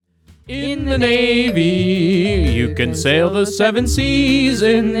In the Navy, you can sail the 7 seas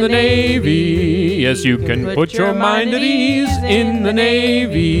in the Navy. Yes, you can put your mind at ease in the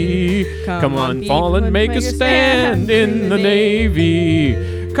Navy. Come on, fall and make a stand in the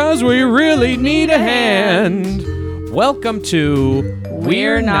Navy, 'cause we really need a hand. Welcome to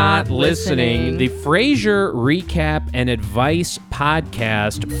We're Not Listening, the Frasier Recap and Advice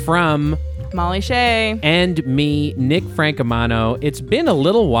podcast from Molly Shea and me, Nick Francomano. It's been a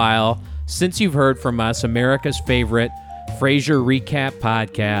little while since you've heard from us, America's favorite Frasier Recap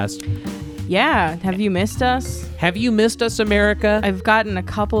podcast. Yeah, have you missed us? Have you missed us, America? I've gotten a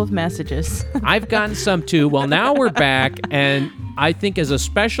couple of messages. I've gotten some too. Well, now we're back, and I think as a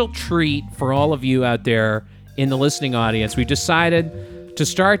special treat for all of you out there in the listening audience, we decided to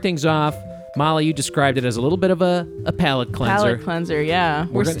start things off. Molly, you described it as a little bit of a palate cleanser. Palate cleanser, yeah.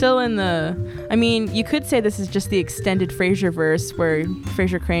 We're still in the... I mean, you could say this is just the extended Frasier-verse where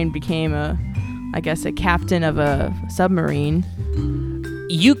Frasier Crane became a captain of a submarine.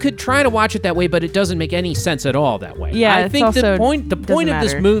 You could try to watch it that way, but it doesn't make any sense at all that way. Yeah, I think also the point of matter.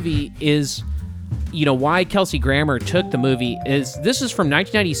 this movie is, you know, why Kelsey Grammer took the movie is this is from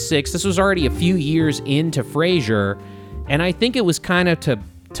 1996. This was already a few years into Frasier, and I think it was kind of to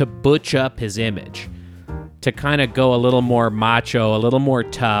butch up his image, to kind of go a little more macho, a little more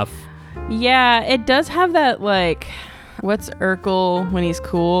tough. Yeah, it does have that, like, what's Urkel when he's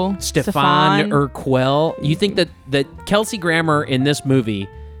cool? Stefan Urquell. You think that Kelsey Grammer in this movie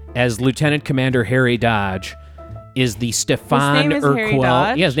as Lieutenant Commander Harry Dodge is the Stefan His name is Urquell? Harry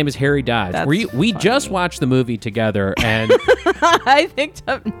Dodge? Yeah, his name is Harry Dodge. That's We just watched the movie together, and I picked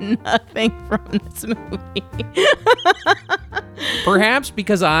up nothing from this movie. perhaps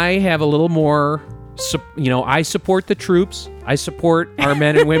because I have a little more, I support the troops. I support our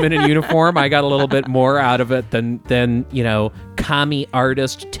men and women in uniform. I got a little bit more out of it than commie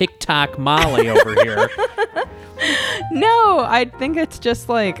artist TikTok Molly over here. No, I think it's just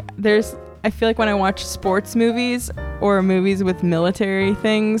like I feel like when I watch sports movies or movies with military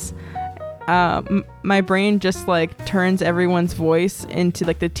things, my brain just like turns everyone's voice into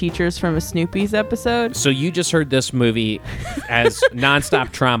like the teachers from a Snoopy's episode. So you just heard this movie as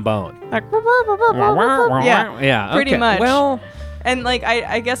nonstop trombone. Like, Yeah, okay. pretty much. Well, and like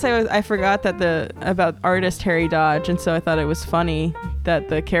I guess I forgot that about artist Harry Dodge, and so I thought it was funny that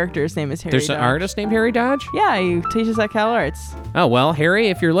the character's name is Harry there's Dodge. an artist named Harry Dodge? Yeah, he teaches at Cal Arts. Oh, well, Harry,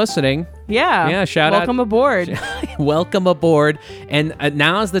 if you're listening. Yeah, shout out. Welcome aboard. Welcome aboard. And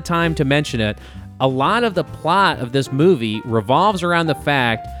now's the time to mention it. A lot of the plot of this movie revolves around the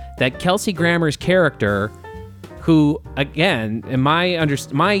fact that Kelsey Grammer's character, who, again, in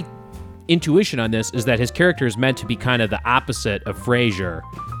my intuition on this is that his character is meant to be kind of the opposite of Frasier,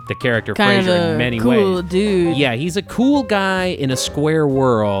 the character kind Frasier in many cool ways. Cool dude. Yeah, he's a cool guy in a square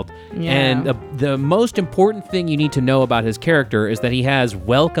world. Yeah. And the most important thing you need to know about his character is that he has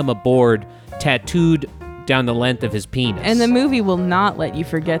 "Welcome Aboard" tattooed down the length of his penis. And the movie will not let you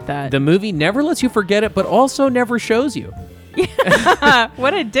forget that. The movie never lets you forget it, but also never shows you.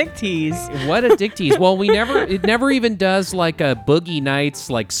 What a dick tease. What a dick tease. Well, it never even does like a Boogie Nights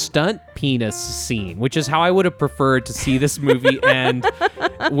like stunt penis scene, which is how I would have preferred to see this movie end,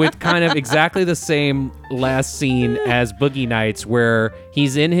 with kind of exactly the same last scene as Boogie Nights, where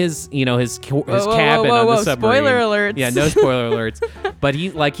he's in his cabin on the submarine. Spoiler alerts. Yeah, no spoiler alerts. But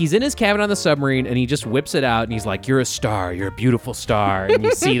he's in his cabin on the submarine, and he just whips it out, and he's like, "You're a star. You're a beautiful star." And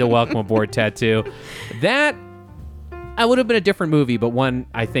you see the "Welcome Aboard" tattoo. That would have been a different movie, but one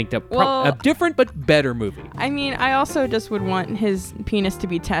I think a different but better movie. I mean, I also just would want his penis to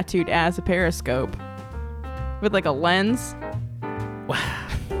be tattooed as a periscope with like a lens.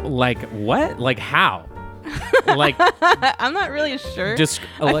 Like what? Like how? Like I'm not really sure.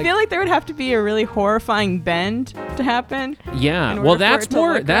 I feel like there would have to be a really horrifying bend to happen. Yeah, well, that's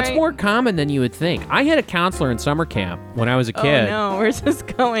more common than you would think. I had a counselor in summer camp when I was a kid. Oh no, where's this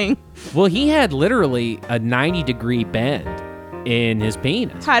going? Well, he had literally a 90-degree bend in his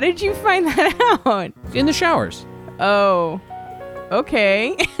penis. How did you find that out? In the showers. Oh,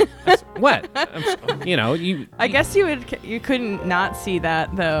 okay. What? I guess you couldn't not see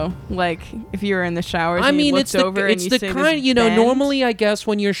that though. Like if you were in the showers. I mean, it's the kind. Normally, I guess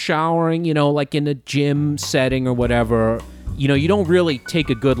when you're showering, like in a gym setting or whatever, you don't really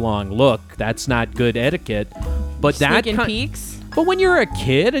take a good long look. That's not good etiquette. But peeks. But when you're a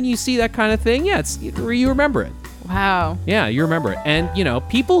kid and you see that kind of thing, yeah, you remember it. Wow. Yeah, you remember it. And,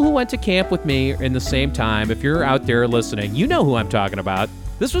 people who went to camp with me in the same time, if you're out there listening, you know who I'm talking about.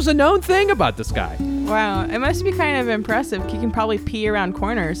 This was a known thing about this guy. Wow. It must be kind of impressive. He can probably pee around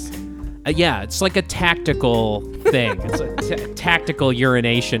corners. Yeah, it's like a tactical thing. It's a tactical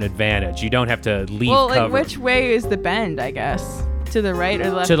urination advantage. You don't have to leave Well, cover. which way is the bend, I guess? To the right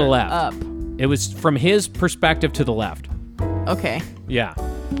or left? To the or left. Up. It was from his perspective to the left. Okay. Yeah.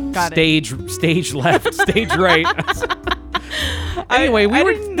 Got it. Stage left, stage right. Anyway, I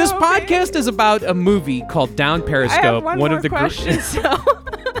didn't this know, podcast is about a movie called Down Periscope. I have one more of the question. So,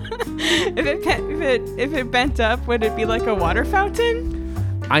 if it bent up, would it be like a water fountain?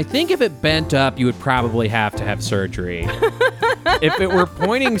 I think if it bent up, you would probably have to have surgery. If it were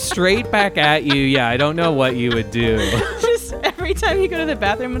pointing straight back at you, yeah, I don't know what you would do. Just every time you go to the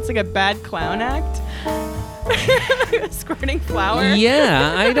bathroom, it's like a bad clown act. Squirting flour.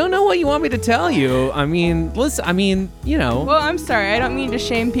 Yeah, I don't know what you want me to tell you. I mean, listen, you know. Well, I'm sorry. I don't mean to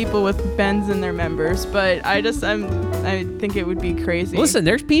shame people with bends in their members, but I think it would be crazy. Listen,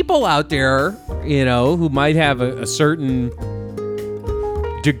 there's people out there, you know, who might have a certain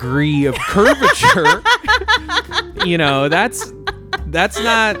degree of curvature. You know, that's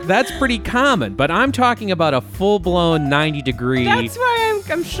pretty common. But I'm talking about a full-blown 90-degree. That's why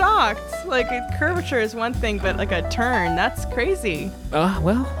I'm shocked. Like, a curvature is one thing, but like a turn, that's crazy.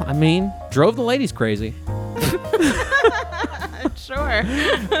 Well, I mean, drove the ladies crazy. Sure.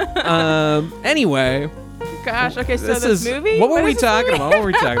 Anyway. Gosh. Okay. So this movie. What were we is this talking movie? about? What were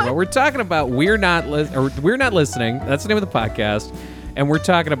we talking about? We're talking about We're Not Listening. That's the name of the podcast, and we're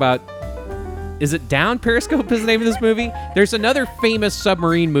talking about. Is it Down Periscope is the name of this movie? There's another famous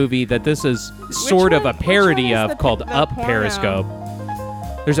submarine movie that this is sort of a parody of called Up porno? Periscope.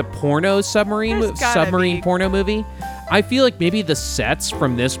 There's a porno submarine porno movie. I feel like maybe the sets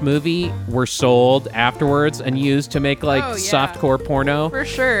from this movie were sold afterwards and used to make like softcore porno. For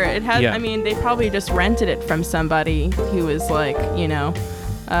sure. It has. Yeah. I mean, they probably just rented it from somebody who was like, you know,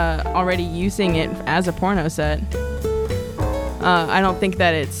 already using it as a porno set. I don't think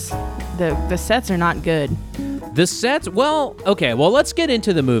that it's the sets are not good. The sets, well, okay, well, let's get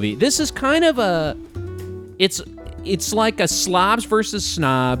into the movie. This is kind of it's like a slobs versus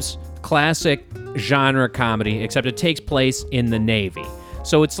snobs classic genre comedy, except it takes place in the Navy.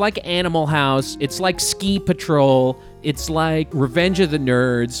 So it's like Animal House, it's like Ski Patrol, it's like Revenge of the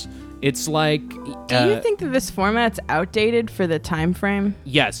Nerds, it's like... Do you think that this format's outdated for the time frame?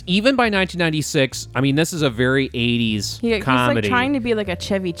 Yes, even by 1996, I mean, this is a very 80s comedy. He's like trying to be like a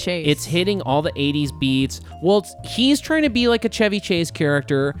Chevy Chase. It's hitting all the 80s beats. Well, he's trying to be like a Chevy Chase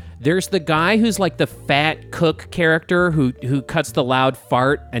character. There's the guy who's like the fat cook character who cuts the loud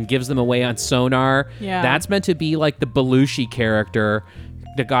fart and gives them away on sonar. Yeah. That's meant to be like the Belushi character.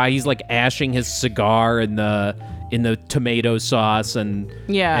 The guy, he's like ashing his cigar in the tomato sauce and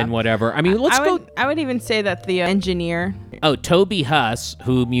whatever. I mean, I would even say that the engineer. Oh, Toby Huss,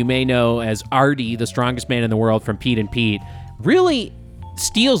 whom you may know as Artie, the strongest man in the world from Pete and Pete, really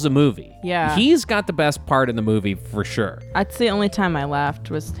steals the movie. Yeah. He's got the best part in the movie for sure. That's the only time I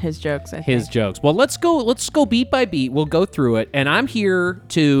laughed was his jokes, I think. His jokes. Well, let's go beat by beat. We'll go through it, and I'm here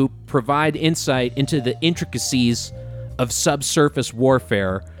to provide insight into the intricacies of subsurface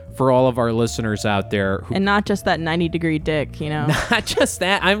warfare for all of our listeners out there. And not just that 90-degree dick, you know? Not just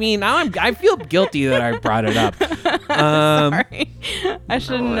that. I mean, I feel guilty that I brought it up. Sorry. I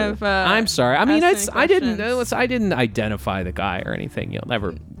shouldn't have... I'm sorry. I mean, I didn't identify the guy or anything. You'll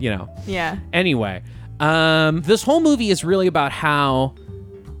never, you know. Yeah. Anyway, this whole movie is really about how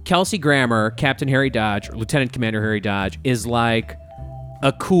Kelsey Grammer, Captain Harry Dodge, or Lieutenant Commander Harry Dodge, is like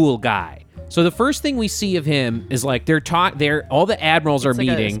a cool guy. So the first thing we see of him is like all the admirals are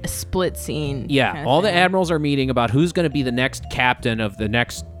meeting. A split scene. Yeah, kind of all thing. the admirals are meeting about who's going to be the next captain of the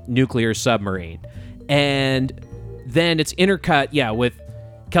next nuclear submarine. And then it's intercut, with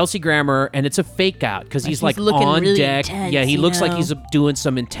Kelsey Grammer, and it's a fake out because he's like looking on really deck. intense, Yeah, he looks like know? he's doing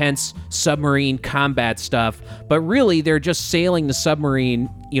some intense submarine combat stuff. But really, they're just sailing the submarine,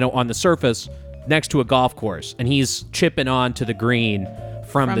 on the surface next to a golf course, and he's chipping on to the green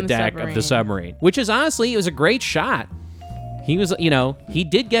from the deck of the submarine, which is honestly, it was a great shot. He was, he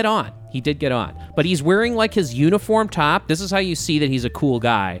did get on. But he's wearing like his uniform top. This is how you see that he's a cool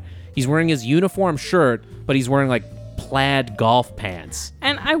guy. He's wearing his uniform shirt, but he's wearing like plaid golf pants.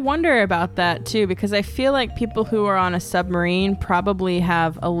 And I wonder about that too, because I feel like people who are on a submarine probably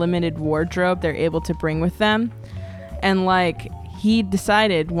have a limited wardrobe they're able to bring with them. And like, he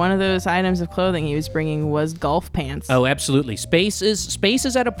decided one of those items of clothing he was bringing was golf pants. Oh, absolutely. Space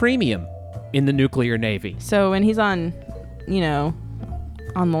is at a premium in the nuclear navy. So when he's on,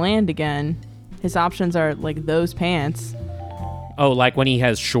 on the land again, his options are like those pants. Oh, like when he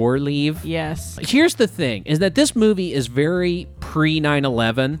has shore leave? Yes. Here's the thing, is that this movie is very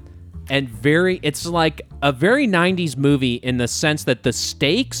pre-9/11, and it's like a very 90s movie in the sense that the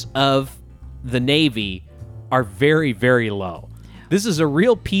stakes of the Navy are very, very low. This is a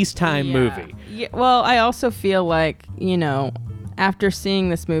real peacetime movie. Yeah. Well, I also feel like, after seeing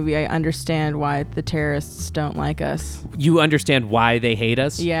this movie, I understand why the terrorists don't like us. You understand why they hate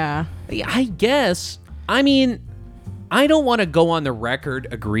us? Yeah. I guess. I mean, I don't want to go on the record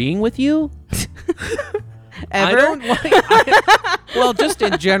agreeing with you. Ever? I don't want well, just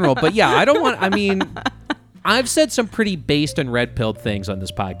in general. But yeah, I don't want... I mean... I've said some pretty based and red-pilled things on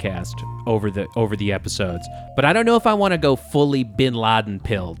this podcast over the episodes, but I don't know if I want to go fully Bin Laden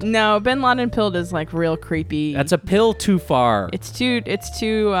pilled. No, Bin Laden pilled is like real creepy. That's a pill too far. It's too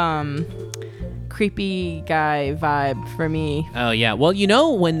creepy guy vibe for me. Oh yeah. Well,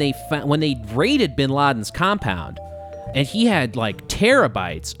 when they raided Bin Laden's compound, and he had like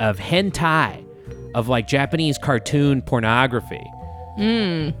terabytes of hentai, of like Japanese cartoon pornography.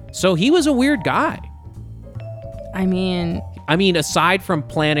 So he was a weird guy. I mean, aside from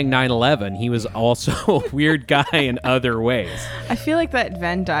planning 9/11, he was also a weird guy in other ways. I feel like that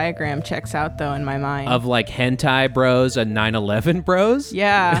Venn diagram checks out, though, in my mind. Of like hentai bros and 9/11 bros?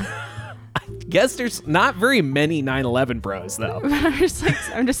 Yeah. I guess there's not very many 9/11 bros, though. I'm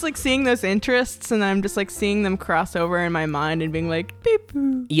just like seeing those interests, and I'm just like seeing them cross over in my mind and being like, beep.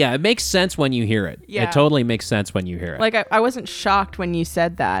 Yeah, it makes sense when you hear it. Yeah. It totally makes sense when you hear it. Like, I wasn't shocked when you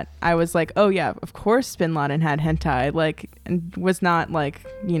said that. I was like, oh yeah, of course Bin Laden had hentai. Like, and was not like,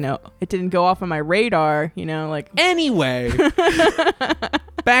 it didn't go off on my radar, like. Anyway,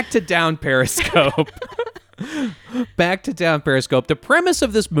 back to Down Periscope. Back to Down Periscope. The premise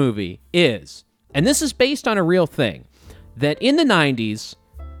of this movie is, and this is based on a real thing, that in the 90s,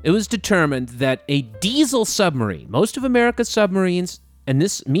 it was determined that a diesel submarine, most of America's submarines, and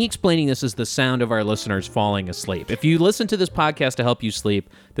me explaining this is the sound of our listeners falling asleep. If you listen to this podcast to help you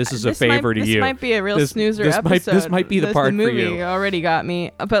sleep, this is a favor to you. This might be a real snoozer episode. This might be the part for you. The movie already got me.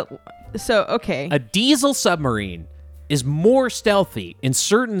 But, so, okay. A diesel submarine is more stealthy in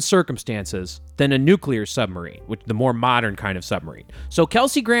certain circumstances than a nuclear submarine, which the more modern kind of submarine. So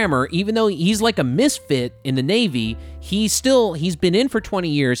Kelsey Grammer, even though he's like a misfit in the Navy, he's been in for 20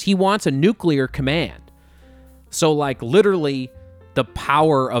 years. He wants a nuclear command. So like literally the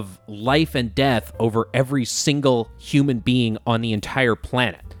power of life and death over every single human being on the entire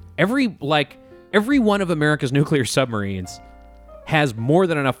planet. Every one of America's nuclear submarines has more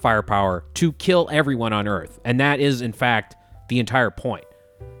than enough firepower to kill everyone on Earth. And that is, in fact, the entire point,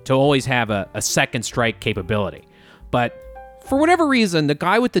 to always have a second strike capability. But for whatever reason, the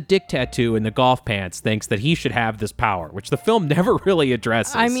guy with the dick tattoo and the golf pants thinks that he should have this power, which the film never really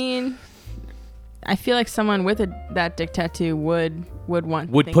addresses. I mean, I feel like someone with that dick tattoo would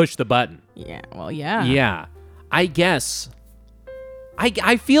push the button. Yeah, well, yeah. Yeah. I guess...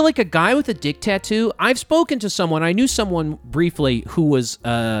 I feel like a guy with a dick tattoo. I've spoken to someone. I knew someone briefly who was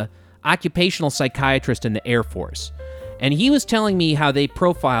an occupational psychiatrist in the Air Force. And he was telling me how they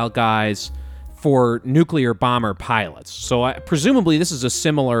profile guys for nuclear bomber pilots. So presumably this is a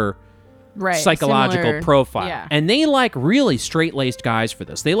similar psychological profile. Yeah. And they like really straight-laced guys for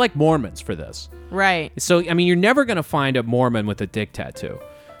this. They like Mormons for this. Right. So, I mean, you're never going to find a Mormon with a dick tattoo.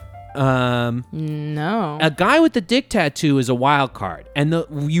 No. A guy with the dick tattoo is a wild card, and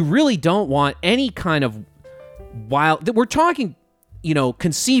you really don't want any kind of wild. We're talking,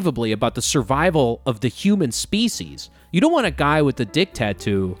 conceivably about the survival of the human species. You don't want a guy with a dick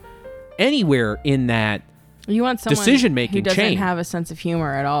tattoo anywhere in that. You want someone decision-making who doesn't chain. have a sense of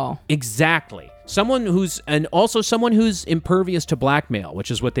humor at all. Exactly. Someone who's impervious to blackmail,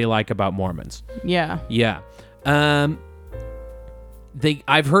 which is what they like about Mormons. Yeah. Yeah.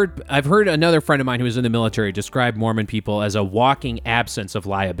 I've heard another friend of mine who was in the military describe Mormon people as a walking absence of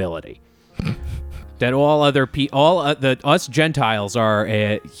liability. That us Gentiles are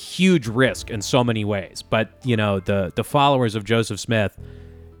a huge risk in so many ways. But the followers of Joseph Smith,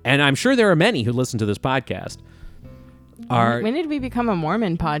 and I'm sure there are many who listen to this podcast, are. When did we become a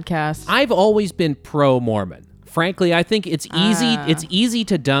Mormon podcast? I've always been pro-Mormon. Frankly, I think it's easy. It's easy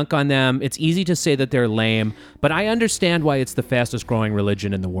to dunk on them. It's easy to say that they're lame, but I understand why it's the fastest growing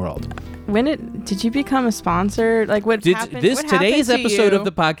religion in the world. Did you become a sponsor? Like what happened? Today's episode of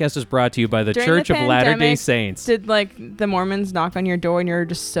the podcast is brought to you by the Church of Latter-day Saints. Did the Mormons knock on your door and you're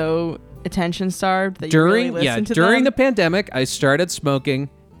just so attention starved that you really listened to them? During the pandemic, I started smoking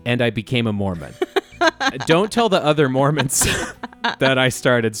and I became a Mormon. Don't tell the other Mormons that I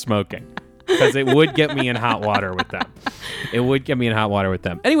started smoking. Because it would get me in hot water with them.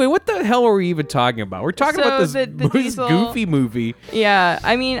 Anyway, what the hell are we even talking about? We're talking about this goofy movie. Yeah,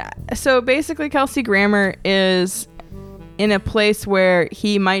 I mean, so basically Kelsey Grammer is in a place where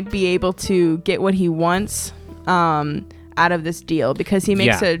he might be able to get what he wants out of this deal, because he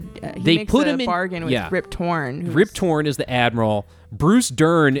makes a bargain with Rip Torn. Rip Torn is the admiral. Bruce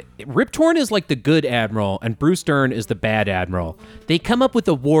Dern, Rip Torn is like the good admiral, and Bruce Dern is the bad admiral. They come up with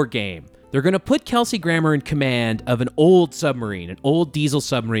a war game. They're going to put Kelsey Grammer in command of an old submarine, an old diesel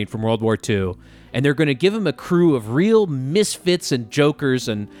submarine from World War II, and they're going to give him a crew of real misfits and jokers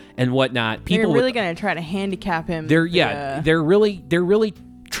and whatnot. They're really going to try to handicap him. They're really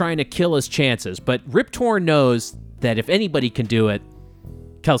trying to kill his chances. But Rip Torn knows that if anybody can do it,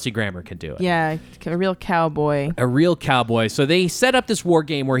 Kelsey Grammer can do it. Yeah, a real cowboy. A real cowboy. So they set up this war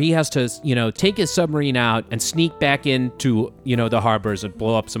game where he has to, take his submarine out and sneak back into, the harbors and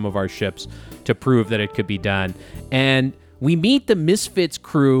blow up some of our ships to prove that it could be done. And we meet the Misfits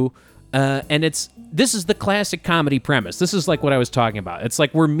crew, and this is the classic comedy premise. This is like what I was talking about. It's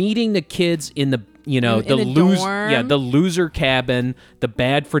like we're meeting the kids in the, the loser cabin, the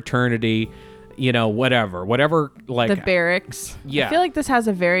bad fraternity, whatever, like the barracks. Yeah. I feel like this has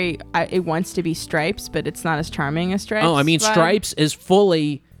a very, it wants to be Stripes, but it's not as charming as Stripes. Oh, I mean, Stripes is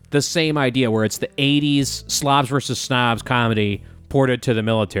fully the same idea where it's the 80s slobs versus snobs comedy ported to the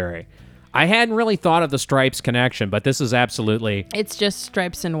military. I hadn't really thought of the Stripes connection, but this is absolutely... It's just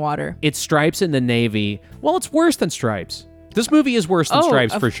Stripes in water. It's Stripes in the Navy. Well, it's worse than Stripes. This movie is worse than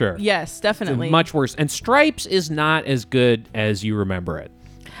Stripes for sure. Yes, definitely. It's much worse. And Stripes is not as good as you remember it.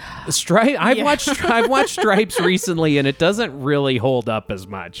 I've watched Stripes recently, and it doesn't really hold up as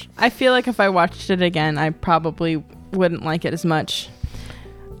much. I feel like if I watched it again, I probably wouldn't like it as much.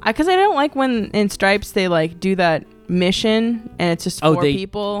 Because I don't like when in Stripes they like do that mission and it's just four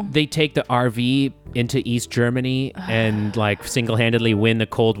people. They take the RV into East Germany and like single-handedly win the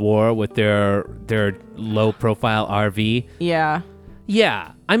Cold War with their low-profile RV. Yeah.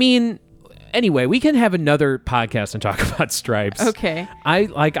 Yeah. I mean, anyway, we can have another podcast and talk about Stripes. Okay. I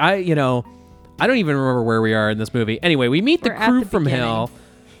don't even remember where we are in this movie. Anyway, we meet the crew from hell.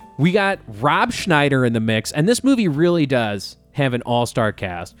 We got Rob Schneider in the mix, and this movie really does have an all-star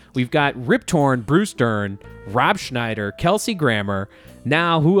cast. We've got Rip Torn, Bruce Dern, Rob Schneider, Kelsey Grammer.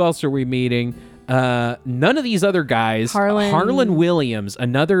 Now, who else are we meeting? None of these other guys. Harlan Williams, a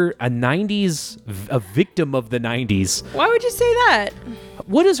victim of the 90s. Why would you say that?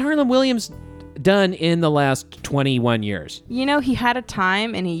 What has Harlan Williams done in the last 21 years? He had a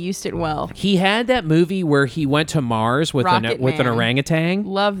time and he used it well. He had that movie where he went to Mars with an orangutan.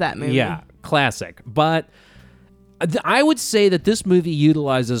 Love that movie. Yeah, classic. But I would say that this movie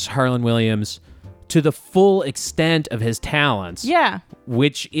utilizes Harlan Williams to the full extent of his talents. Yeah.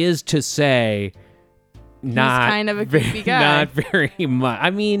 Which is to say, he's kind of a goofy guy. Not very much.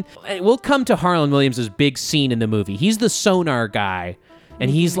 I mean, we'll come to Harlan Williams' big scene in the movie. He's the sonar guy, and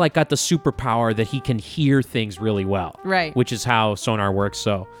he's like got the superpower that he can hear things really well. Right. Which is how sonar works.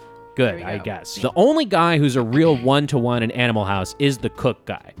 So good, I guess. The only guy who's a real one-to-one in Animal House is the cook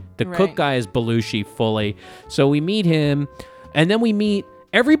guy. The cook guy is Belushi fully. So we meet him, and then we meet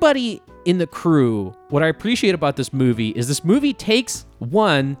everybody in the crew. What I appreciate about this movie is this movie takes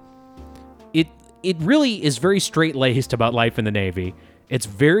one, it really is very straight-laced about life in the Navy. It's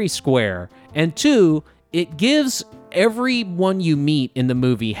very square. And two, it gives everyone you meet in the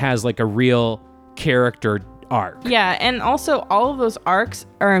movie has like a real character arc. Yeah, and also all of those arcs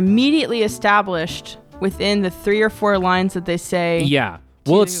are immediately established within the 3 or 4 lines that they say. Yeah.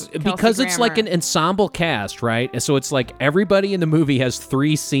 Well, it's because it's like an ensemble cast, right? So it's like everybody in the movie has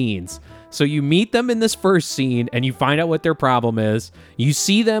 3 scenes. So you meet them in this first scene and you find out what their problem is. You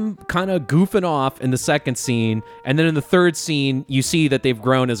see them kind of goofing off in the second scene. And then in the third scene, you see that they've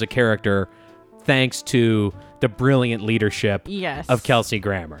grown as a character thanks to the brilliant leadership of Kelsey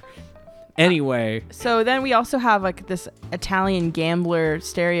Grammer. Anyway. So then we also have like this Italian gambler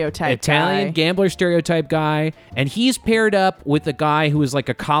stereotype guy. And he's paired up with a guy who is like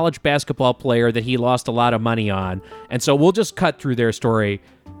a college basketball player that he lost a lot of money on. And so we'll just cut through their story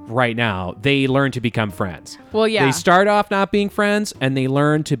right now. They learn to become friends. Well, yeah. They start off not being friends and they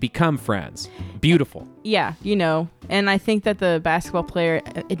learn to become friends. Beautiful. Yeah, and I think that the basketball player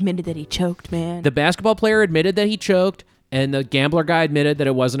admitted that he choked, man. The basketball player admitted that he choked. And the gambler guy admitted that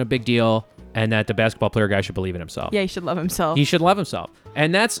it wasn't a big deal and that the basketball player guy should believe in himself. Yeah, he should love himself. He should love himself.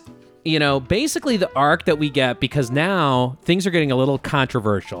 And that's, basically the arc that we get, because now things are getting a little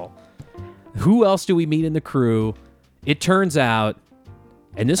controversial. Who else do we meet in the crew? It turns out,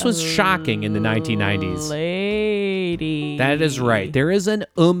 and this was shocking in the 1990s. Lady. That is right. There is an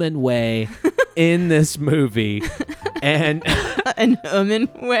Way in this movie. And an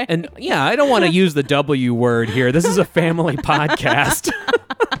way. And yeah, I don't want to use the W word here. This is a family podcast.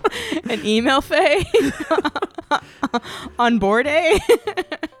 An email fae. On board, eh?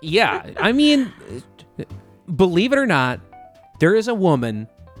 Yeah, I mean, believe it or not, there is a woman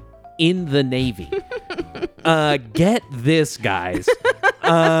in the Navy. Get this, guys.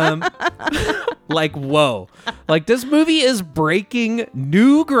 Like, whoa. Like, this movie is breaking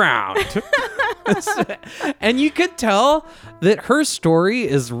new ground. And you could tell that her story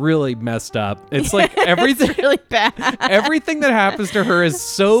is really messed up. It's like everything It's really bad. Everything that happens to her is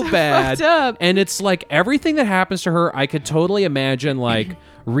so bad. fucked up. And it's like everything that happens to her, I could totally imagine like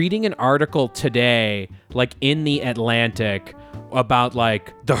reading an article today, like in the Atlantic, about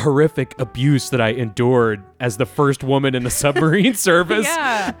like the horrific abuse that I endured as the first woman in the submarine service.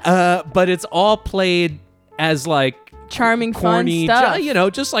 Yeah. But it's all played as like Charming, corny, fun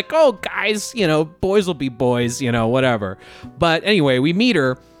stuff. just like, oh, guys, boys will be boys, whatever. But anyway, we meet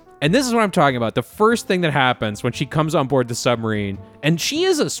her, and this is what I'm talking about. The first thing that happens when she comes on board the submarine, and she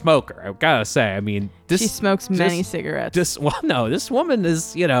is a smoker, I've got to say. I mean, She smokes many cigarettes. This woman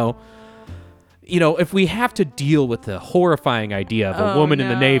is, if we have to deal with the horrifying idea of a woman in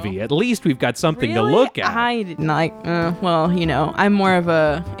the no. Navy, at least we've got something to Really? look at. I didn't like. I'm more of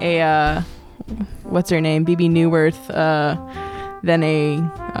a what's her name, BB Newworth, than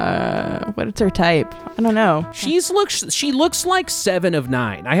what's her type? I don't know. She looks like 7 of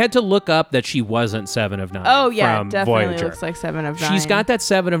 9. I had to look up that she wasn't 7 of 9. Oh yeah, from definitely Voyager. looks like 7 of 9. She's got that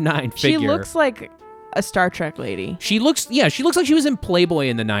 7 of 9 figure. She looks like a Star Trek lady. She looks like she was in Playboy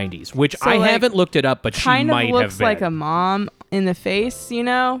in the 90s, which So, I like, haven't looked it up, but she Kind might of looks have been. like a mom in the face,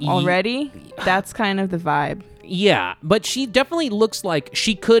 already. That's kind of the vibe. Yeah, but she definitely looks like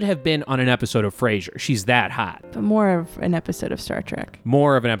she could have been on an episode of Frasier. She's that hot. But more of an episode of Star Trek.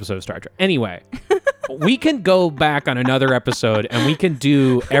 More of an episode of Star Trek. Anyway, we can go back on another episode and we can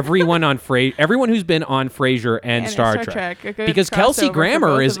do everyone who's been on Frasier and Star Trek. A good Because Kelsey crossover for Grammer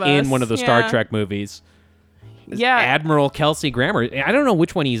both is of in us. one of the Star Yeah. Trek movies. Yeah. Admiral Kelsey Grammer. I don't know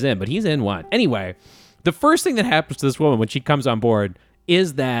which one he's in, but he's in one. Anyway, the first thing that happens to this woman when she comes on board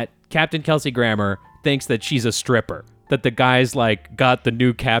is that Captain Kelsey Grammer thinks that she's a stripper. That the guy's like got the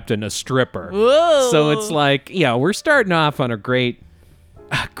new captain a stripper. Whoa. So it's like, yeah, we're starting off on a great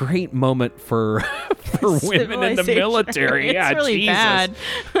moment for women in the Civilization. military. It's Yeah, really Jesus.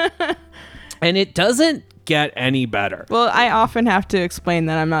 bad. And it doesn't get any better. Well, I often have to explain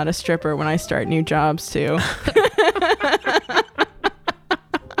that I'm not a stripper when I start new jobs too.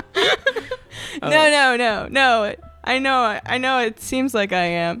 No. I know. It seems like I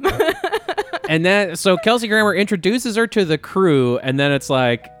am. And so Kelsey Grammer introduces her to the crew, and then it's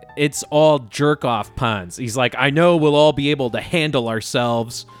like, it's all jerk off puns. He's like, I know we'll all be able to handle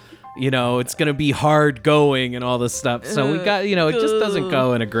ourselves. It's going to be hard going and all this stuff. So we got, it just doesn't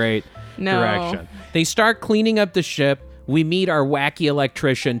go in a great direction. They start cleaning up the ship. We meet our wacky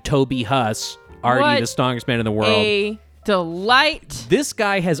electrician, Toby Huss, already What the strongest man in the world. A delight. This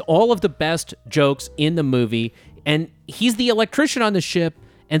guy has all of the best jokes in the movie, and he's the electrician on the ship,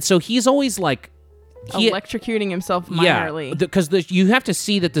 and so he's always like... Electrocuting himself minorly. Yeah, because you have to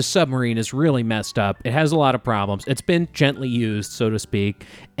see that the submarine is really messed up. It has a lot of problems. It's been gently used, so to speak,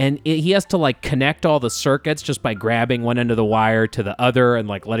 and he has to like connect all the circuits just by grabbing one end of the wire to the other and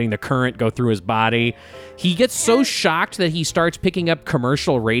like letting the current go through his body. He gets so shocked that he starts picking up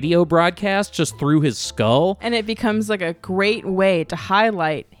commercial radio broadcasts just through his skull. And it becomes like a great way to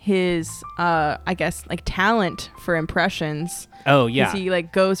highlight his, I guess, like talent for impressions. Oh, yeah. 'Cause he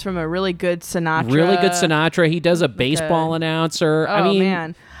like goes from a really good Sinatra. Really good Sinatra. He does a baseball announcer. Oh, I mean,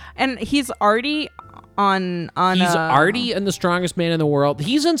 man. And he's Artie on he's Artie and the strongest man in the world.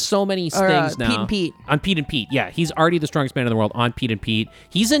 He's in so many things now. Pete and Pete. On Pete and Pete, yeah. He's Artie, the strongest man in the world, on Pete and Pete.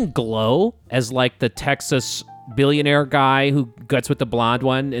 He's in Glow as like the Texas billionaire guy who gets with the blonde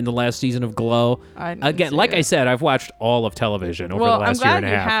one in the last season of Glow. Again, like I said, I've watched all of television over the last year and a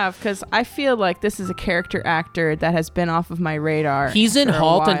half. I'm glad you have, because I feel like this is a character actor that has been off of my radar. He's in for a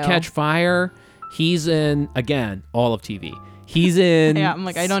Halt and while. Catch Fire. He's in, again, all of TV. He's in... Yeah, I'm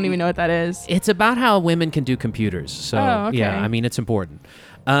like, I don't even know what that is. It's about how women can do computers. So, Oh, okay. yeah, I mean, it's important.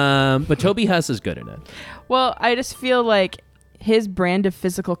 But Toby Huss is good in it. Well, I just feel like his brand of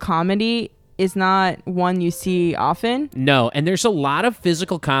physical comedy is not one you see often. No, and there's a lot of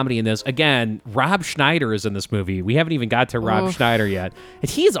physical comedy in this. Again, Rob Schneider is in this movie. We haven't even got to Rob Oof. Schneider yet. And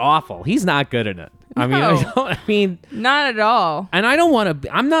he's awful. He's not good in it. I mean, Not at all. and I don't want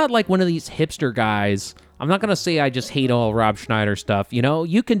to, I'm not like one of these hipster guys. I'm not going to say I just hate all Rob Schneider stuff. You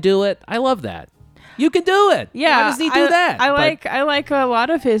can do it. I love that. You can do it. Yeah. Why does he do that? I like a lot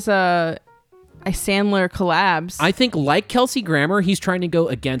of his Sandler collabs. I think, like Kelsey Grammer, he's trying to go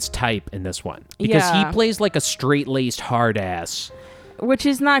against type in this one because Yeah. he plays like a straight-laced hard ass, which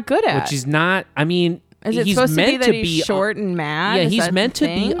he's not good at. which is not. I mean, Is it he's supposed to be meant that to he's be short and mad? Yeah, Is he's that meant the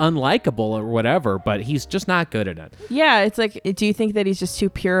to be thing? unlikable or whatever, but he's just not good at it. Yeah, it's like, do you think that he's just too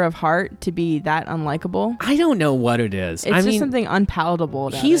pure of heart to be that unlikable? I don't know what it is. It's just something unpalatable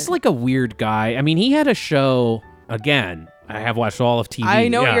about he's it. like a weird guy. I mean, he had a show, again, I have watched all of TV. I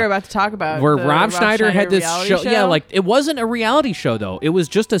know what you're about to talk about. Where the Rob Schneider had this reality show. Yeah, like it wasn't a reality show though. It was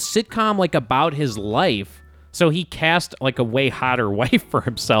just a sitcom like about his life. So he cast like a way hotter wife for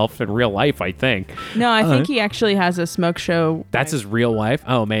himself in real life, I think. No, I think he actually has a smoke show. That's his real wife?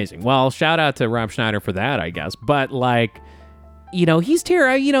 Oh, amazing. Well, shout out to Rob Schneider for that, I guess. But like, he's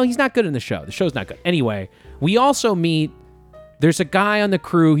he's not good in the show. The show's not good. Anyway, we also meet, there's a guy on the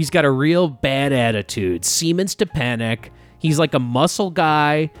crew. He's got a real bad attitude. Seaman Stepanek. He's like a muscle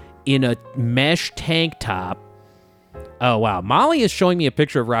guy in a mesh tank top. Oh, wow. Molly is showing me a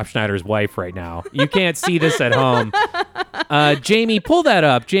picture of Rob Schneider's wife right now. You can't see this at home. Jamie, pull that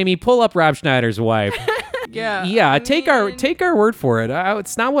up. Jamie, pull up Rob Schneider's wife. Yeah. Yeah, take our word for it.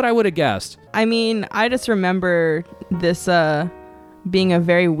 It's not what I would have guessed. I mean, I just remember this being a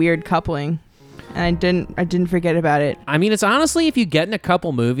very weird coupling. And I didn't forget about it. I mean, it's honestly, if you get in a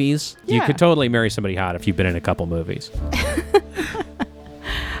couple movies, you Yeah. could totally marry somebody hot if you've been in a couple movies.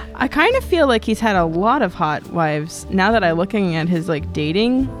 I kind of feel like he's had a lot of hot wives now that I'm looking at his like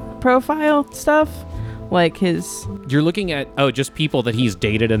dating profile stuff, like his. You're looking at, just people that he's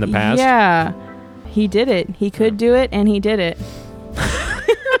dated in the past? Yeah, he did it. He could do it, and he did it.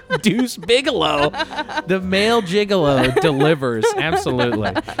 Deuce Bigelow, the male gigolo, delivers.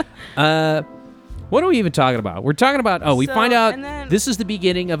 Absolutely. What are we even talking about? We're talking about, we So, find out and then- this is the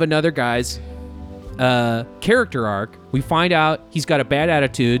beginning of another guy's character arc. We find out he's got a bad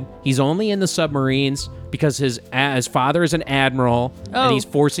attitude. He's only in the submarines because his father is an admiral, and he's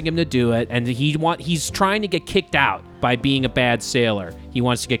forcing him to do it. And he's trying to get kicked out by being a bad sailor. He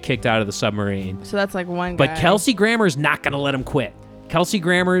wants to get kicked out of the submarine. So that's like one guy. But Kelsey Grammer's not going to let him quit. Kelsey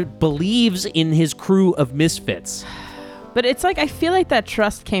Grammer believes in his crew of misfits. But it's like I feel like that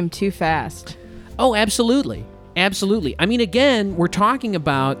trust came too fast. Oh, absolutely. Absolutely. I mean, again, we're talking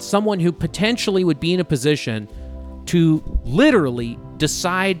about someone who potentially would be in a position to literally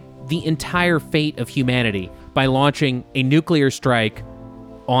decide the entire fate of humanity by launching a nuclear strike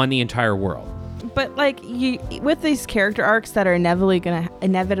on the entire world. But like with these character arcs that are inevitably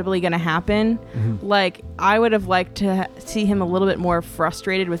gonna happen, like I would have liked to see him a little bit more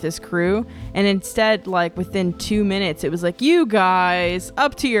frustrated with his crew, and instead, like within 2 minutes, it was like, you guys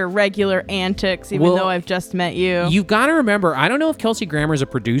up to your regular antics, even though I've just met you. You've got to remember, I don't know if Kelsey Grammer's a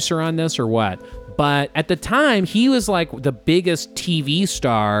producer on this or what, but at the time he was like the biggest TV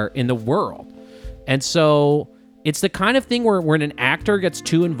star in the world, and so. It's the kind of thing where when an actor gets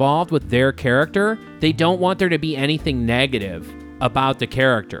too involved with their character, they don't want there to be anything negative about the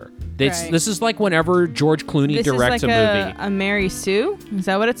character. Right. This is like whenever George Clooney This directs is like a movie. a Mary Sue? Is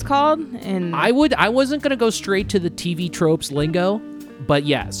that what it's called? And I wasn't going to go straight to the TV tropes lingo, but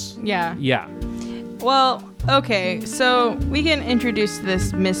yes. yeah. Yeah. Well, okay, so we can introduce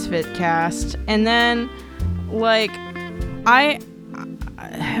this misfit cast, and then, like,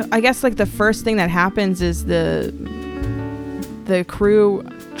 I guess like the first thing that happens is the crew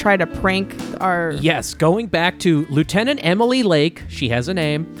try to prank our. Yes, going back to Lieutenant Emily Lake, she has a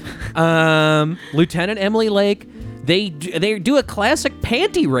name. Lieutenant Emily Lake. They do a classic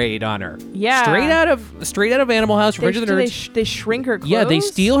panty raid on her. Yeah. Straight out of Animal House, Revenge of the Nerds. They shrink her clothes. Yeah, they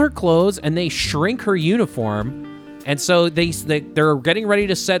steal her clothes and they shrink her uniform. And so they're getting ready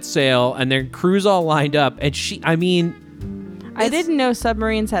to set sail and their crew's all lined up. And I didn't know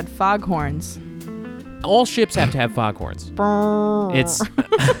submarines had foghorns. all ships have to have foghorns. It's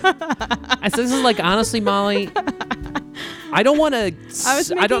this is like, honestly, Molly, I don't want to.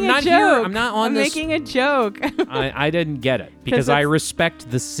 I'm not here. I'm not on this. I'm making a joke. I didn't get it because I it's-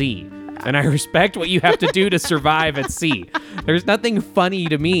 respect the sea. And I respect what you have to do to survive at sea. There's nothing funny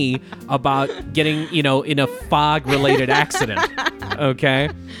to me about getting, in a fog-related accident.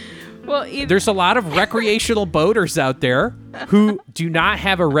 Okay? Well, There's a lot of recreational boaters out there who do not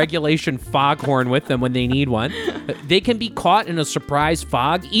have a regulation foghorn with them when they need one. They can be caught in a surprise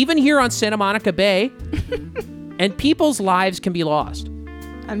fog, even here on Santa Monica Bay, and people's lives can be lost.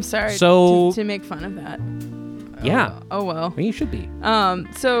 I'm sorry So- to make fun of that. Yeah. Oh well. I mean, you should be.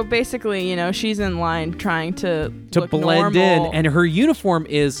 So basically, she's in line trying to look blend normal. in, and her uniform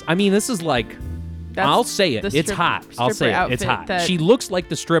is, this is like, That's I'll say it. the It's hot. I'll stripper say it. It's outfit hot. that- She looks like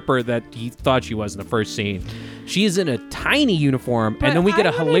the stripper that he thought she was in the first scene. She is in a tiny uniform, and then we get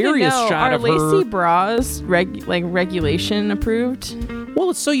a hilarious shot of her. Are lacy bras regulation approved? Well,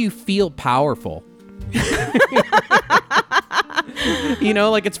 it's so you feel powerful.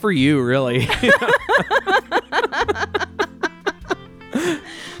 Like it's for you, really.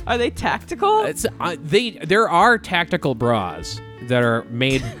 Are they tactical? There are tactical bras that are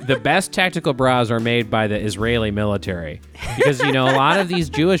made. The best tactical bras are made by the Israeli military because a lot of these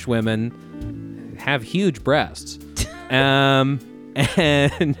Jewish women have huge breasts, and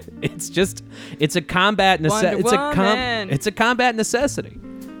it's a combat necessity. It's a combat necessity.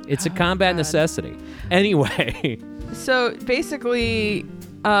 It's a combat necessity. Anyway, so basically,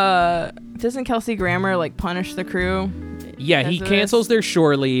 doesn't Kelsey Grammer like punish the crew? Yeah, he cancels their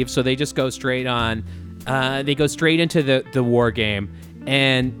shore leave, so they just go straight on. They go straight into the war game,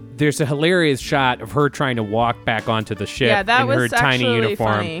 and there's a hilarious shot of her trying to walk back onto the ship in her tiny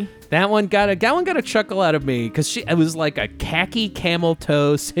uniform. Funny. That one got a chuckle out of me because it was like a khaki camel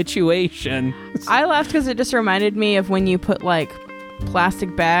toe situation. I laughed because it just reminded me of when you put like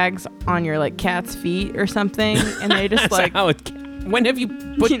plastic bags on your like cat's feet or something, and they just like. When have you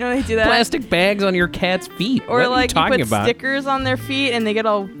put they do that? Plastic bags on your cat's feet? Or what like are you talking put about? stickers on their feet and they get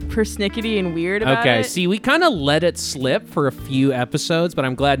all persnickety and weird about it. Okay, see, we kind of let it slip for a few episodes, but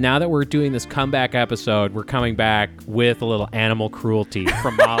I'm glad now that we're doing this comeback episode, we're coming back with a little animal cruelty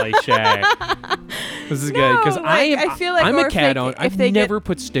from Molly Shay. This is good because I feel like I'm a cat owner. If I've they never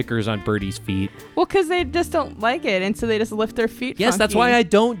put stickers on Birdie's feet. Well, because they just don't like it, and so they just lift their feet. Yes, that's why I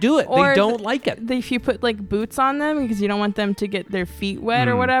don't do it. They don't like it. If you put like boots on them because you don't want them to get their feet wet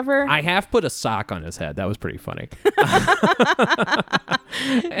or whatever. I have put a sock on his head. That was pretty funny.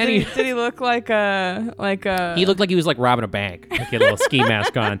 Did he look like a? He looked like he was like robbing a bank. Like he had a little ski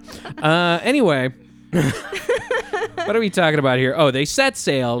mask on. Anyway. What are we talking about here? Oh, they set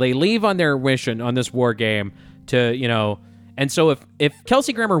sail. They leave on their mission on this war game to, and so if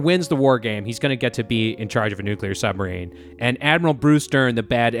Kelsey Grammer wins the war game, he's going to get to be in charge of a nuclear submarine. And Admiral Bruce Dern, the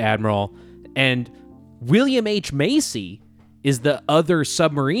bad admiral, and William H. Macy is the other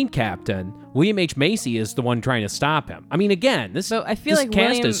submarine captain. William H. Macy is the one trying to stop him. I mean, again, I feel like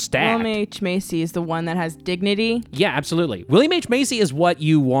cast is stacked. William H. Macy is the one that has dignity. Yeah, absolutely. William H. Macy is what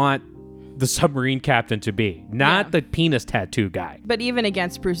you want the submarine captain to be, not the penis tattoo guy. But even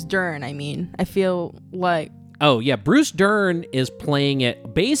against Bruce Dern, I mean, I feel like... Oh, yeah, Bruce Dern is playing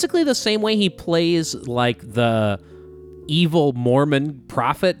it basically the same way he plays like the evil Mormon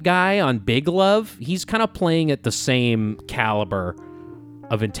prophet guy on Big Love. He's kind of playing at the same caliber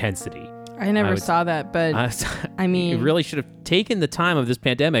of intensity. I never saw that, but I mean... You really should have taken the time of this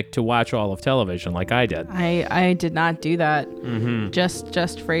pandemic to watch all of television like I did. I did not do that. Mm-hmm. Just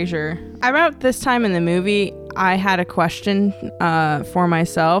Frasier. About this time in the movie, I had a question for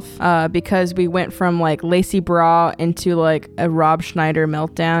myself because we went from like Lacey Bra into like a Rob Schneider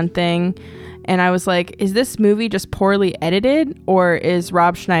meltdown thing. And I was like, is this movie just poorly edited or is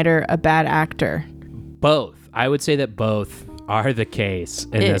Rob Schneider a bad actor? Both. I would say that both are the case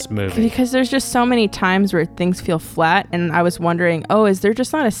in this movie. Because there's just so many times where things feel flat, and I was wondering, is there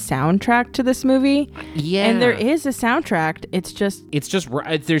just not a soundtrack to this movie? Yeah. And there is a soundtrack. It's just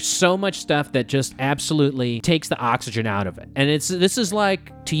there's so much stuff that just absolutely takes the oxygen out of it. And this is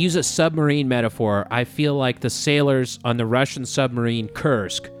like, to use a submarine metaphor, I feel like the sailors on the Russian submarine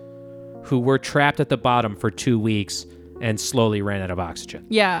Kursk, who were trapped at the bottom for 2 weeks and slowly ran out of oxygen.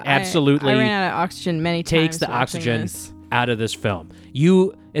 Yeah. Absolutely. I ran out of oxygen many times. Takes the oxygen out of this film.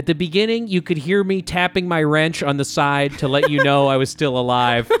 At the beginning, you could hear me tapping my wrench on the side to let you know I was still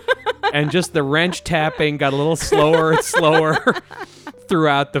alive. And just the wrench tapping got a little slower and slower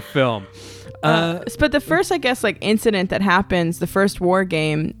throughout the film. But the first, I guess, like incident that happens, the first war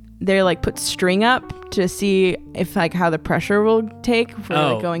game, they like put string up to see if like how the pressure will take for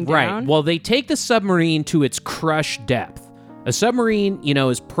like going down. Right. Well, they take the submarine to its crush depth. A submarine,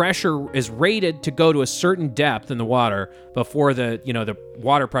 its pressure is rated to go to a certain depth in the water before the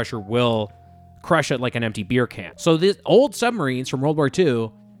water pressure will crush it like an empty beer can. So the old submarines from World War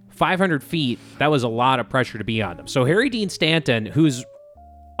II, 500 feet, that was a lot of pressure to be on them. So Harry Dean Stanton, who's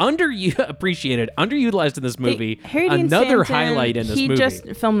underutilized in this movie, another highlight in this movie. He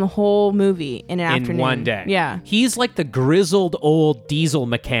just filmed the whole movie in an afternoon. In one day. Yeah. He's like the grizzled old diesel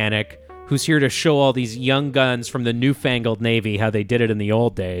mechanic who's here to show all these young guns from the newfangled Navy how they did it in the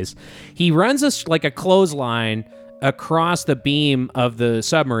old days. He runs us like a clothesline across the beam of the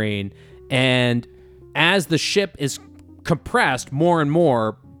submarine, and as the ship is compressed more and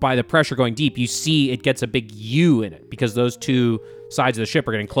more by the pressure going deep, you see it gets a big U in it because those two sides of the ship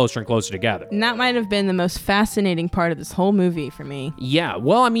are getting closer and closer together. And that might have been the most fascinating part of this whole movie for me. Yeah,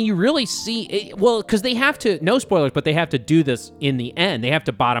 well, I mean, you really see it, because they have to, no spoilers, but they have to do this in the end. They have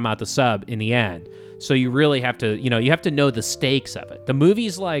to bottom out the sub in the end. So you really have to, you have to know the stakes of it. The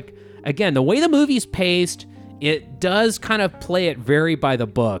movie's like, again, the way the movie's paced, it does kind of play it very by the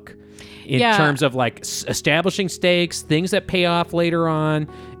book. in terms of like establishing stakes, things that pay off later on,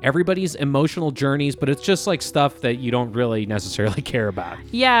 everybody's emotional journeys, but it's just like stuff that you don't really necessarily care about.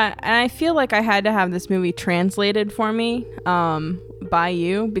 Yeah, and I feel like I had to have this movie translated for me by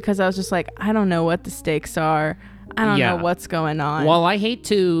you, because I was just like, I don't know what the stakes are. I don't know what's going on. Well, I hate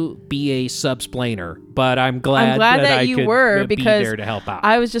to be a subsplainer, but I'm glad that I you could were, be because there to help out.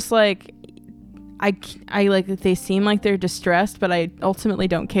 I was just like, I like that they seem like they're distressed, but I ultimately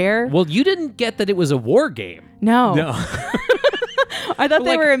don't care. Well, you didn't get that it was a war game. No. I thought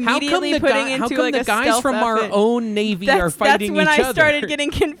they Like, were immediately putting into how come like the a guys stealth from our effort. own Navy are fighting each other? That's when I started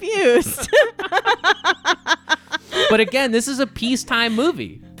getting confused. But again, this is a peacetime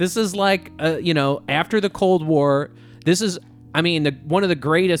movie. This is like, after the Cold War. This is, one of the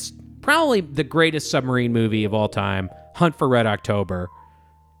greatest, probably the greatest submarine movie of all time, Hunt for Red October.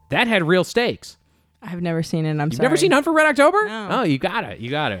 That had real stakes. I've never seen it. You've never seen Hunt for Red October? No. Oh, you got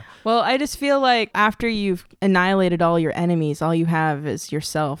it. Well, I just feel like after you've annihilated all your enemies, all you have is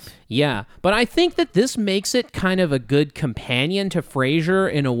yourself. Yeah, but I think that this makes it kind of a good companion to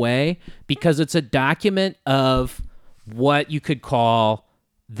Frasier in a way, because it's a document of what you could call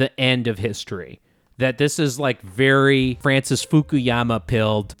the end of history. That this is like very Francis Fukuyama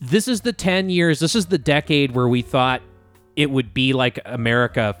pilled. This is the 10 years, this is the decade where we thought it would be like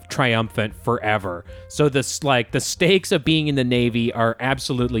America triumphant forever. So this, like, the stakes of being in the Navy are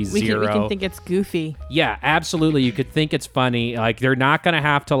absolutely zero. We can think it's goofy. Yeah, absolutely. You could think it's funny. Like, they're not going to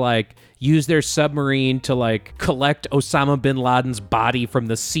have to, like, use their submarine to, like, collect Osama bin Laden's body from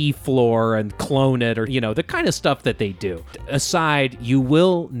the sea floor and clone it, or, the kind of stuff that they do. Aside, you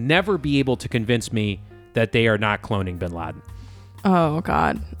will never be able to convince me that they are not cloning bin Laden. Oh,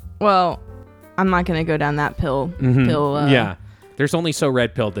 God. Well, I'm not going to go down that pill. Yeah. There's only so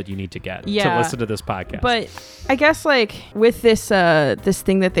red pilled that you need to get to listen to this podcast. But I guess, like, with this this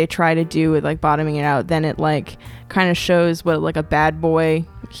thing that they try to do with, like, bottoming it out, then it, like, kind of shows what, like, a bad boy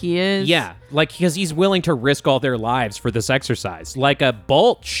he is. Yeah, like, because he's willing to risk all their lives for this exercise. Like, a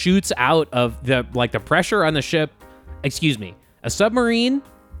bolt shoots out of the pressure on the ship. Excuse me. A submarine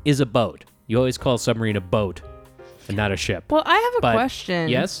is a boat. You always call a submarine a boat and not a ship. Well, I have a question.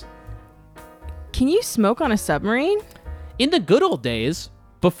 Yes? Can you smoke on a submarine? In the good old days,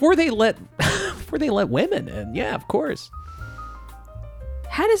 before they let women in, yeah, of course.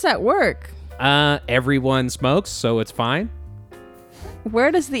 How does that work? Everyone smokes, so it's fine.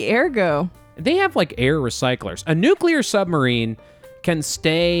 Where does the air go? They have like air recyclers. A nuclear submarine can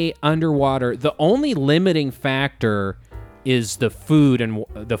stay underwater. The only limiting factor is the food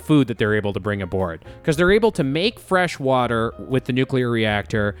that they're able to bring aboard, because they're able to make fresh water with the nuclear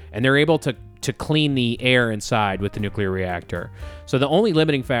reactor, and they're able to clean the air inside with the nuclear reactor. So the only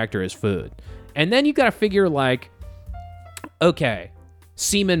limiting factor is food. And then you've got to figure, like, okay,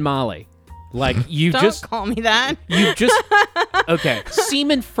 Seaman Molly. Like, you Don't just call me that. Okay,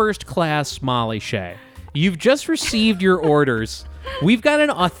 Seaman First Class Molly Shay. You've just received your orders. We've got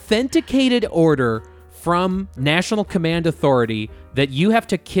an authenticated order from National Command Authority that you have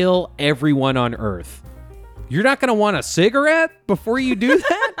to kill everyone on Earth. You're not going to want a cigarette before you do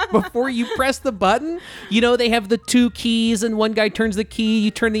that? Before you press the button? They have the two keys, and one guy turns the key, you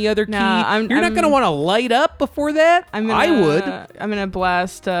turn the other key. You're not going to want to light up before that? I would. I'm going to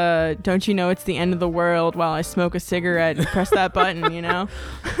blast, Don't You Know It's the End of the World while I smoke a cigarette and press that button,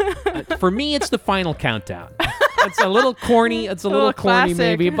 For me, it's the Final Countdown. It's a little corny. It's a little corny, classic.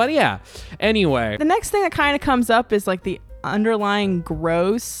 maybe. But yeah. Anyway. The next thing that kind of comes up is, like, the underlying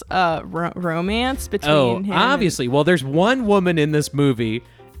gross romance between him. Obviously. Well, there's one woman in this movie,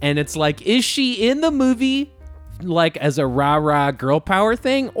 and it's like, is she in the movie like as a rah-rah girl power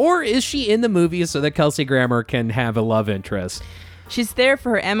thing, or is she in the movie so that Kelsey Grammer can have a love interest? She's there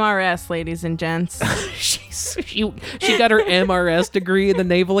for her MRS, ladies and gents. She got her MRS degree in the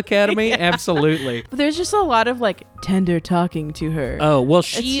Naval Academy? Yeah. Absolutely. But there's just a lot of, like, tender talking to her. Oh, well,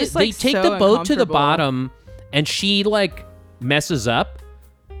 just, they like, take so the boat to the uncomfortable. bottom, and she, like, messes up.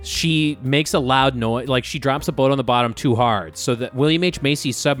 She makes a loud noise, like she drops the boat on the bottom too hard, so that William H.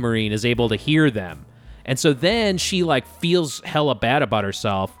 Macy's submarine is able to hear them. And so then she, like, feels hella bad about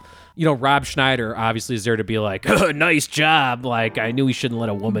herself. Rob Schneider obviously is there to be like, oh, nice job. Like, I knew we shouldn't let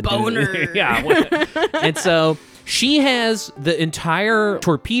a woman Boner. do this. Yeah. And so she has the entire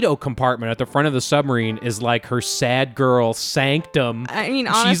torpedo compartment at the front of the submarine is like her sad girl sanctum. I mean,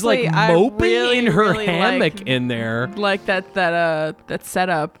 she's honestly, like I moping really, in her really hammock in there. Like that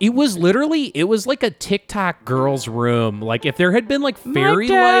setup. It was like a TikTok girl's room. Like, if there had been like fairy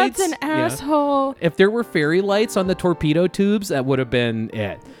My dad's lights. an asshole. If there were fairy lights on the torpedo tubes, that would have been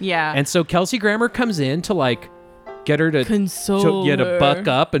it. Yeah. And so Kelsey Grammer comes in to, like, get her to console to her. buck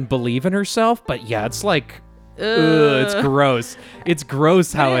up and believe in herself. But yeah, it's like, it's gross. It's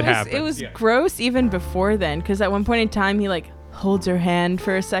gross how it happens. It was gross even before then, because at one point in time he like holds her hand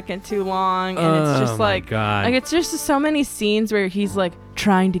for a second too long, and it's just like God. like it's just so many scenes where he's like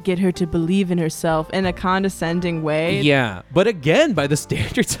trying to get her to believe in herself in a condescending way. Yeah, but again, by the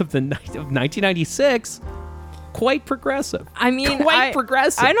standards of 1996, quite progressive. I mean, quite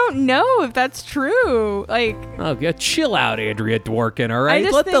progressive. I don't know if that's true. Like, oh, yeah, chill out, Andrea Dworkin. All right,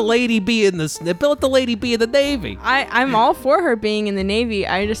 just let the think- lady be in this. Let the lady be in the Navy. I'm all for her being in the Navy.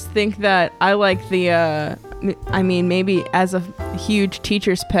 I just think that I like the, I mean, maybe as a huge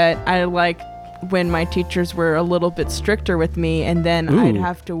teacher's pet, I like when my teachers were a little bit stricter with me, and then I'd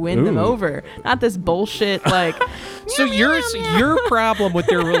have to win them over. Not this bullshit, like... So your problem with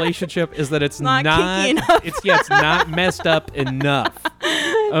their relationship is that it's Not kinky enough. it's not messed up enough.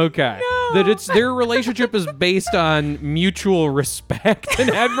 Okay. That it's their relationship is based on mutual respect and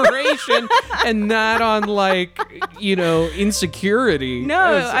admiration and not on like, insecurity. No,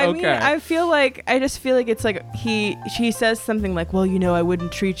 I mean, I just feel like it's like she says something like, well, I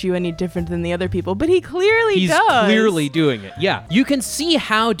wouldn't treat you any different than the other people, but he clearly He's does. clearly doing it. Yeah. You can see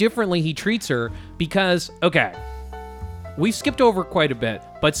how differently he treats her because, okay, we skipped over quite a bit,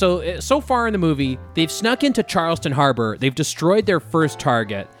 but so far in the movie, they've snuck into Charleston Harbor, they've destroyed their first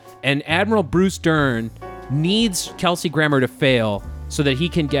target, and Admiral Bruce Dern needs Kelsey Grammer to fail so that he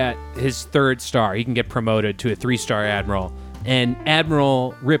can get his 3rd star. He can get promoted to a 3-star admiral. And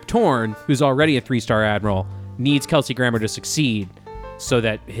Admiral Rip Torn, who's already a 3-star admiral, needs Kelsey Grammer to succeed so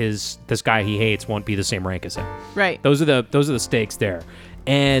that this guy he hates won't be the same rank as him. Right. Those are the stakes there.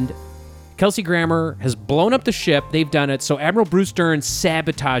 And Kelsey Grammer has blown up the ship. They've done it. So Admiral Bruce Dern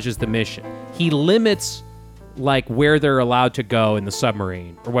sabotages the mission. He limits like where they're allowed to go in the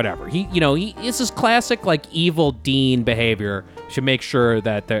submarine or whatever. It's this classic like evil dean behavior. Should make sure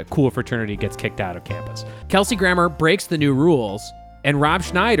that the cool fraternity gets kicked out of campus. Kelsey Grammer breaks the new rules, and Rob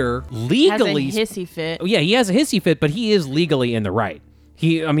Schneider legally has a hissy fit. Oh, yeah, he has a hissy fit, but he is legally in the right.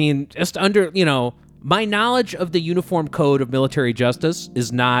 Just under, my knowledge of the Uniform Code of Military Justice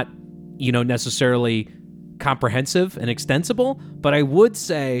is not, necessarily comprehensive and extensible, but I would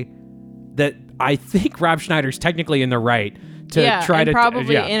say that I think Rob Schneider's technically in the right to try to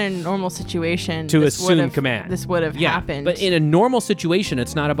probably in a normal situation to assume command. This would have happened. But in a normal situation,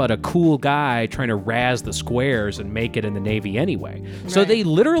 it's not about a cool guy trying to razz the squares and make it in the Navy anyway. So they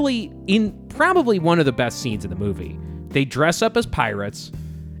literally, in probably one of the best scenes in the movie, they dress up as pirates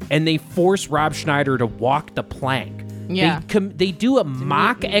and they force Rob Schneider to walk the plank. Yeah. They do a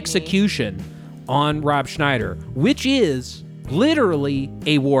mock execution on Rob Schneider, which is literally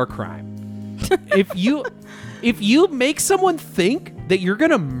a war crime. If you make someone think that you're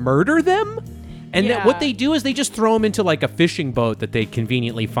going to murder them, and that what they do is they just throw him into like a fishing boat that they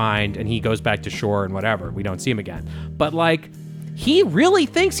conveniently find, and he goes back to shore and whatever. We don't see him again. But like, he really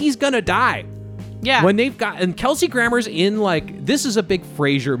thinks he's going to die. Yeah. When and Kelsey Grammer's in like, this is a big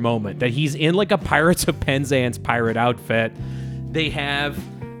Frasier moment that he's in like a Pirates of Penzance pirate outfit. They have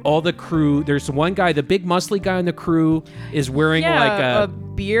all the crew. There's one guy, the big muscly guy in the crew is wearing like a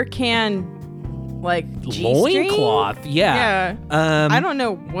beer can, like loincloth. Yeah. I don't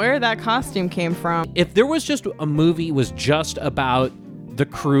know where that costume came from. If there was just a movie was just about the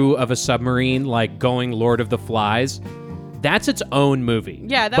crew of a submarine, like going Lord of the Flies, that's its own movie.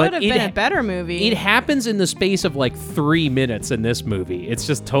 Yeah, that would have been a better movie. It happens in the space of like 3 minutes in this movie. It's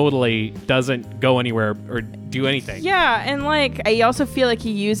just totally doesn't go anywhere or do anything. Yeah, and like I also feel like he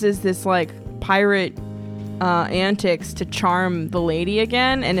uses this like pirate antics to charm the lady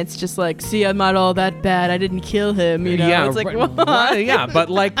again, and it's just like, see, I'm not all that bad. I didn't kill him. Yeah, it's like what? Yeah, but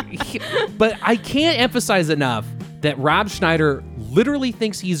like, but I can't emphasize enough that Rob Schneider literally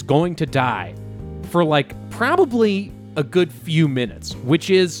thinks he's going to die for like probably a good few minutes, which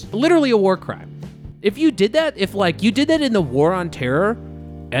is literally a war crime. If you did that, if like you did that in the War on Terror,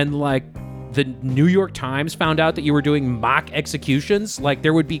 and like the New York Times found out that you were doing mock executions, like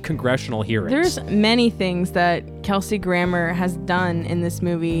there would be congressional hearings. There's many things that Kelsey Grammer has done in this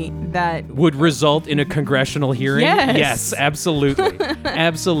movie that would result in a congressional hearing. Yes, absolutely.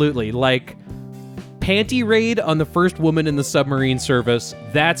 Absolutely. Like panty raid on the first woman in the submarine service.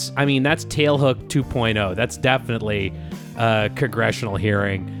 That's Tailhook 2.0. That's definitely a congressional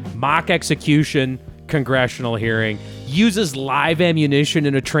hearing. Mock execution, congressional hearing. Uses live ammunition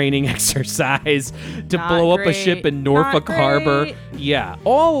in a training exercise to blow up a ship in Norfolk Harbor. Yeah,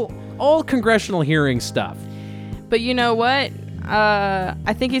 all congressional hearing stuff. But you know what?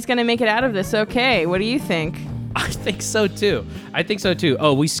 I think he's gonna make it out of this okay. What do you think? I think so too.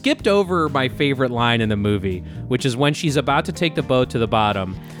 Oh, we skipped over my favorite line in the movie, which is when she's about to take the boat to the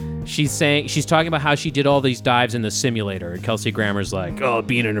bottom. She's talking about how she did all these dives in the simulator, and Kelsey Grammer's like, "Oh,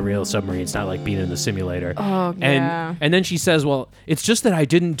 being in a real submarine, it's not like being in the simulator." Oh, yeah. And then she says, "Well, it's just that I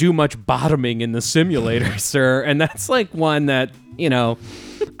didn't do much bottoming in the simulator, sir." And that's like one that,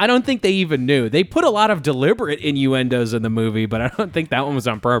 I don't think they even knew. They put a lot of deliberate innuendos in the movie, but I don't think that one was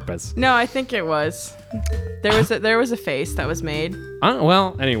on purpose. No, I think it was. There was a face that was made.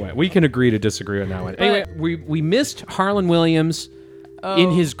 Well, anyway, we can agree to disagree on that one. Anyway, we missed Harlan Williams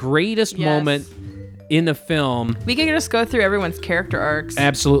in his greatest moment in the film. We can just go through everyone's character arcs.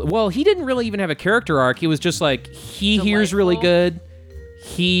 Absolutely. Well, he didn't really even have a character arc. He was just like, he hears really good.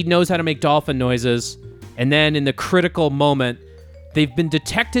 He knows how to make dolphin noises. And then in the critical moment, they've been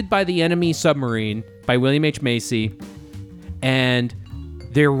detected by the enemy submarine, by William H. Macy, and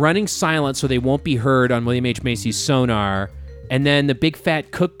they're running silent so they won't be heard on William H. Macy's sonar. And then the big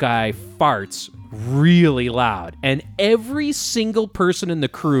fat cook guy farts really loud. And every single person in the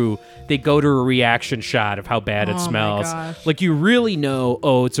crew, they go to a reaction shot of how bad it smells. My gosh. Like, you really know,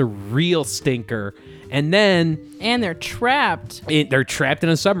 it's a real stinker. And then... And they're trapped. They're trapped in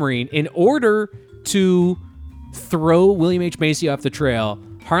a submarine. In order to throw William H. Macy off the trail,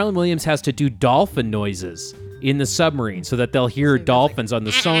 Harlan Williams has to do dolphin noises in the submarine so that they'll hear dolphins on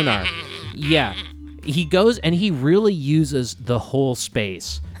the sonar. Yeah. He goes and he really uses the whole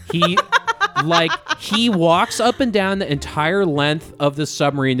space. He walks up and down the entire length of the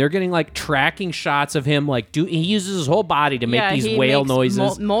submarine. They're getting tracking shots of him he uses his whole body to make these whale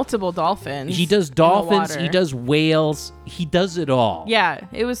noises. Multiple dolphins. He does dolphins, he does whales, he does it all. Yeah,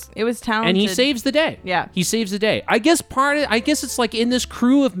 it was talented. And he saves the day. Yeah. He saves the day. I guess it's like in this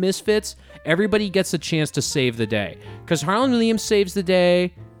crew of misfits, everybody gets a chance to save the day. Because Harlan Williams saves the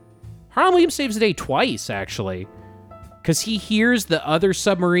day. Harlan Williams saves the day twice, actually. Because he hears the other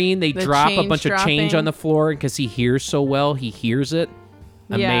submarine, they drop a bunch of change on the floor, and because he hears so well, he hears it.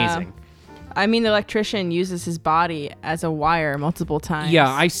 Amazing. Yeah. I mean, the electrician uses his body as a wire multiple times. Yeah,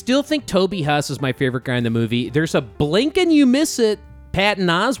 I still think Toby Huss is my favorite guy in the movie. There's a blink and you miss it. Patton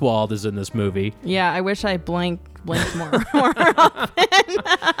Oswalt is in this movie. Yeah, I wish I blinked more often.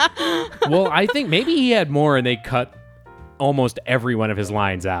 Well, I think maybe he had more and they cut almost every one of his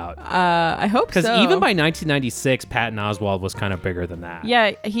lines out. I hope so. Because even by 1996, Patton Oswalt was kind of bigger than that.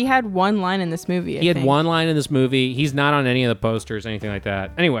 Yeah, he had one line in this movie. He had one line in this movie. He's not on any of the posters, anything like that.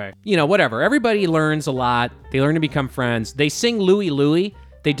 Anyway, whatever. Everybody learns a lot. They learn to become friends. They sing Louie Louie.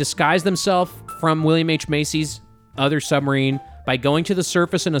 They disguise themselves from William H. Macy's other submarine by going to the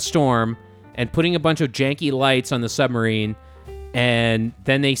surface in a storm and putting a bunch of janky lights on the submarine. And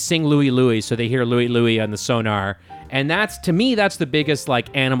then they sing Louie Louie, so they hear Louie Louie on the sonar. And to me, that's the biggest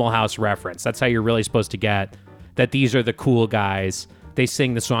Animal House reference. That's how you're really supposed to get that these are the cool guys. They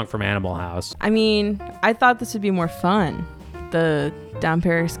sing the song from Animal House. I mean, I thought this would be more fun, the down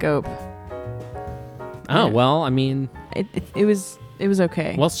periscope. Oh, well, I mean... It was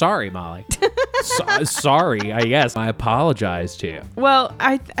okay. Well, sorry, Molly. Sorry, I guess. I apologize to you. Well,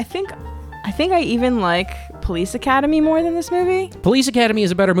 I think I even like Police Academy more than this movie. Police Academy is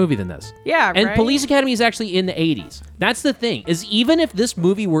a better movie than this. Yeah, and right? Police Academy is actually in the 80s. That's the thing, is even if this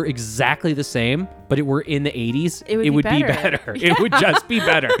movie were exactly the same, but it were in the 80s, it would be better. Yeah. It would just be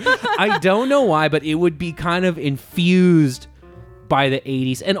better. I don't know why, but it would be kind of infused by the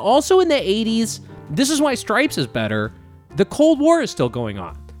 80s. And also in the 80s, this is why Stripes is better, the Cold War is still going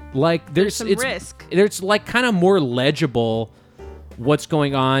on. There's some risk. There's kind of more legible what's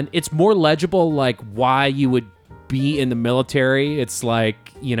going on. It's more legible why you would be in the military. It's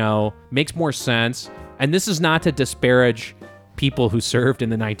makes more sense. And this is not to disparage people who served in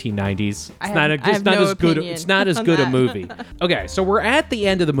the 1990s. It's not as good a movie. Okay, so we're at the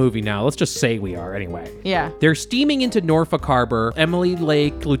end of the movie now. Let's just say we are anyway. Yeah. They're steaming into Norfolk Harbor. Emily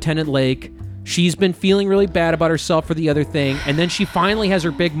Lake, Lieutenant Lake, she's been feeling really bad about herself for the other thing, and then she finally has her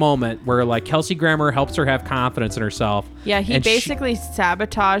big moment where Kelsey Grammer helps her have confidence in herself. Yeah, he basically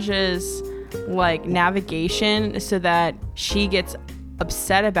sabotages navigation so that she gets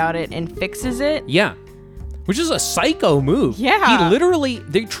upset about it and fixes it. Yeah. Which is a psycho move. Yeah.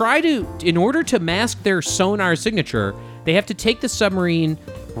 They try to, in order to mask their sonar signature, they have to take the submarine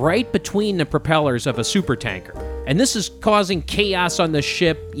right between the propellers of a supertanker. And this is causing chaos on the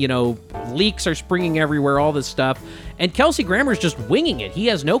ship. Leaks are springing everywhere, all this stuff. And Kelsey Grammer's just winging it. He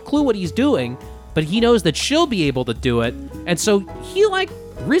has no clue what he's doing, but he knows that she'll be able to do it. And so he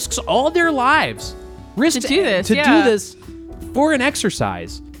risks all their lives. To do this for an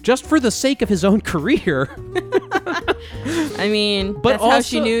exercise. Just for the sake of his own career. I mean, But that's how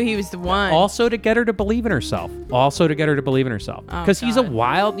she also- knew he was the one. Also to get her to believe in herself. Oh, Because he's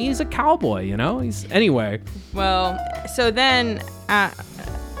a cowboy, you know? Anyway. Well, so then, I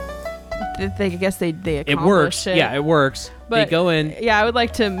guess they It accomplished works. it. Yeah, it works. But they go in. Yeah, I would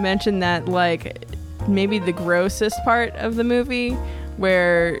like to mention that, like, maybe the grossest part of the movie,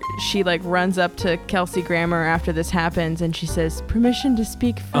 where she like runs up to Kelsey Grammer after this happens, and she says, "Permission to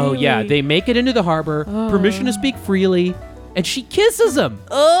speak freely." Oh yeah, they make it into the harbor. Permission to speak freely, and she kisses him.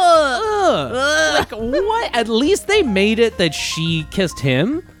 Like what? At least they made it that she kissed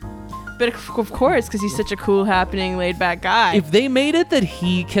him. But of course, because he's such a cool, happening, laid-back guy. If they made it that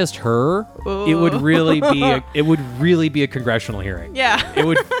he kissed her, it would really be a congressional hearing. Yeah. It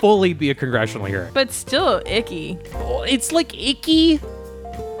would fully be a congressional hearing. But still icky. It's like icky.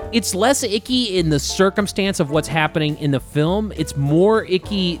 It's less icky in the circumstance of what's happening in the film. It's more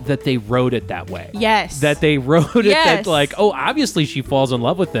icky that they wrote it that way. Yes. That they wrote it Yes. that like, oh, obviously she falls in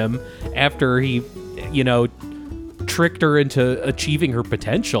love with him after he, tricked her into achieving her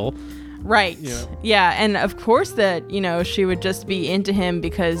potential. Right. Yeah. Yeah, and of course that, she would just be into him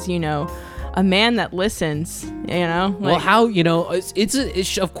because, a man that listens, Well, like, how,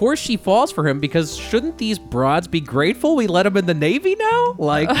 it's of course she falls for him because shouldn't these broads be grateful we let him in the Navy now?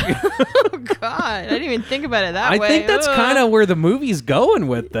 Like, oh God, I didn't even think about it that I way. think that's Ugh. kind of where the movie's going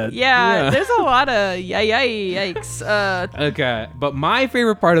with it. Yeah, there's a lot of yikes. Okay, but my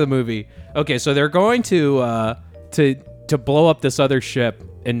favorite part of the movie. Okay, so they're going to blow up this other ship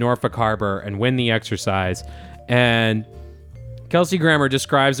in Norfolk Harbor and win the exercise, and Kelsey Grammer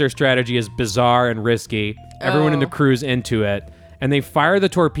describes their strategy as bizarre and risky. Everyone in the crew's into it, and they fire the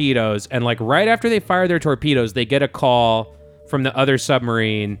torpedoes. And like right after they fire their torpedoes, they get a call from the other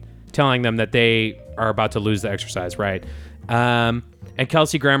submarine telling them that they are about to lose the exercise. Right. And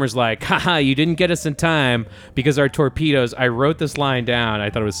Kelsey Grammer's like, haha, you didn't get us in time because our torpedoes, I wrote this line down. I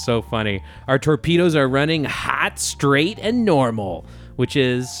thought it was so funny. Our torpedoes are running hot, straight, and normal, which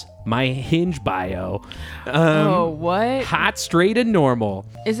is my Hinge bio. What? Hot, straight, and normal.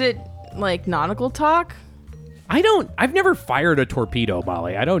 Is it like nautical talk? I've never fired a torpedo,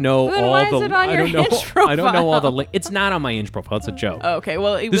 Molly. I don't know Then all why the. is it on I your don't know. Hinge I don't know all the. profile? It's not on my Hinge profile. It's a joke. Okay,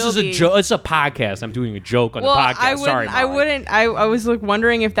 well, This is a joke. It's a podcast. I'm doing a joke on the podcast. Sorry, Molly. I was like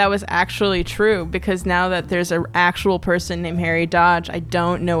wondering if that was actually true, because now that there's an actual person named Harry Dodge, I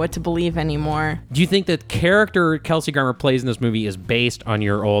don't know what to believe anymore. Do you think that character Kelsey Grammer plays in this movie is based on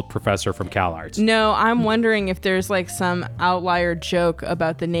your old professor from CalArts? No, I'm wondering if there's like some outlier joke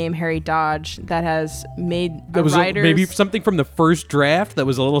about the name Harry Dodge that has made the That was writers... maybe something from the first draft that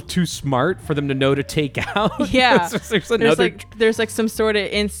was a little too smart for them to know to take out. Yeah. there's there's some sort of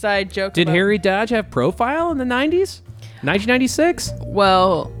inside joke. Did about... Harry Dodge have profile in the 90s? 1996?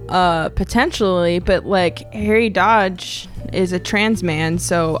 Well, potentially, but like Harry Dodge is a trans man,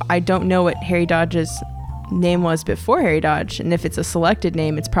 so I don't know what Harry Dodge's name was before Harry Dodge, and if it's a selected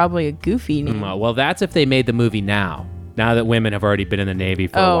name, it's probably a goofy name. Well, that's if they made the movie now. Now that women have already been in the Navy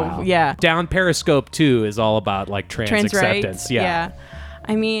for a while. Oh, yeah. Down Periscope 2 is all about like trans acceptance. rights, Yeah.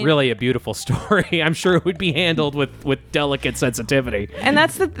 I mean, Really a beautiful story. I'm sure it would be handled with delicate sensitivity. and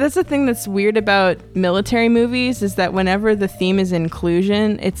that's the thing that's weird about military movies, is that whenever the theme is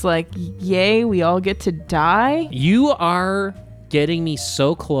inclusion, it's like, yay, we all get to die. You are getting me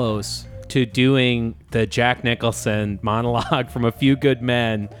so close to doing the Jack Nicholson monologue from A Few Good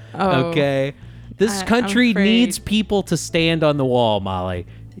Men. Oh. Okay. This I'm country afraid. needs people to stand on the wall, Molly.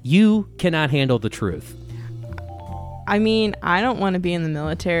 You cannot handle the truth. I mean, I don't want to be in the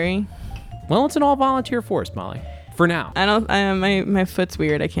military. Well, it's an all-volunteer force, Molly. For now. My foot's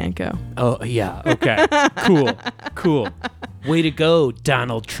weird. I can't go. Oh, yeah. Okay. Cool. Way to go,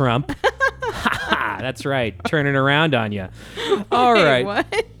 Donald Trump. That's right. Turning around on you. All Wait, right.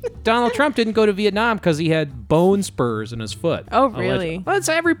 what? Donald Trump didn't go to Vietnam because he had bone spurs in his foot. Oh, really? Well,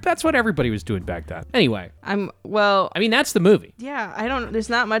 that's what everybody was doing back then. Anyway, I mean, that's the movie. Yeah, I don't. There's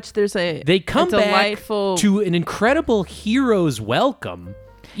not much. There's a. They come a back delightful, to an incredible hero's welcome,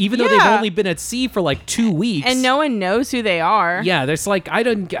 even though they've Yeah. only been at sea for like 2 weeks. and no one knows who they are. Yeah, there's like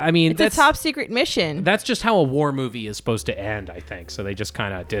it's a top secret mission. That's just how a war movie is supposed to end, I think. So they just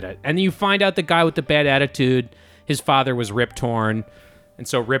kind of did it. And you find out the guy with the bad attitude, his father was Rip Torn. And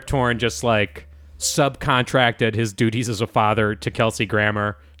so Rip Torn just like subcontracted his duties as a father to Kelsey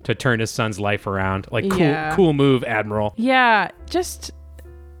Grammer to turn his son's life around. Like, cool move, Admiral. Yeah, it's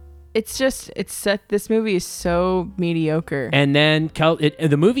set. This movie is so mediocre. And then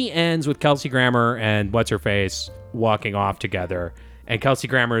the movie ends with Kelsey Grammer and What's-Her-Face walking off together. And Kelsey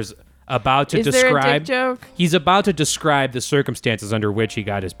Grammer's about to Is there a describe... dick joke? He's about to describe the circumstances under which he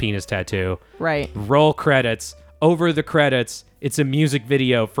got his penis tattoo. Right. Roll credits. over the credits, it's a music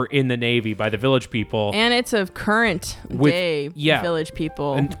video for In the Navy by the Village People. And it's of current day Village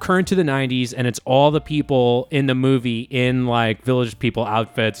People. And current to the 90s, and it's all the people in the movie in like Village People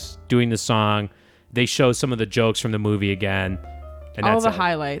outfits doing the song. They show some of the jokes from the movie again. And all that's the it.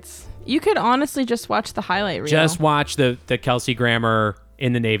 highlights. You could honestly just watch the highlight reel. Just watch the Kelsey Grammer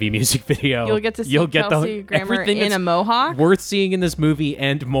In the Navy music video. You'll get to see Kelsey Grammer in a mohawk. Worth seeing in this movie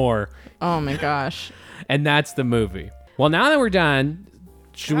and more. Oh my gosh. And that's the movie. Well, now that we're done,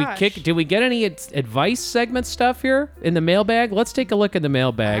 did we get any advice segment stuff here in the mailbag? Let's take a look at the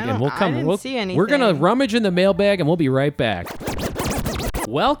mailbag and we'll come. I didn't see anything. We're going to rummage in the mailbag and we'll be right back.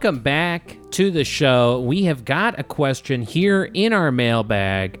 Welcome back to the show. We have got a question here in our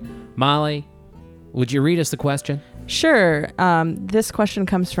mailbag. Molly, would you read us the question? Sure. This question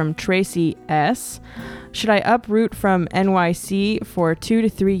comes from Tracy S. Should I uproot from NYC for 2 to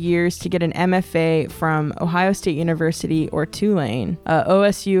 3 years to get an MFA from Ohio State University or Tulane?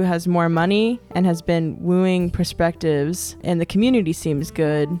 OSU has more money and has been wooing perspectives, and the community seems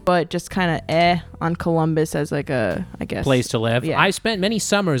good, but just kind of on Columbus as like a, I guess, place to live. Yeah. I spent many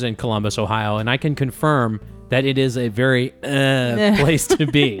summers in Columbus, Ohio, and I can confirm that it is a very place to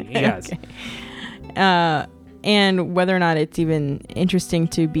be. Yes. Okay. And whether or not it's even interesting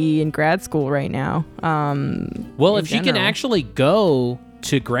to be in grad school right now. Well, if you can actually go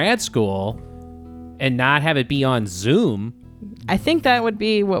to grad school and not have it be on Zoom, I think that would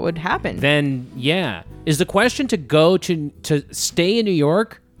be what would happen. Then, yeah. Is the question to go to stay in New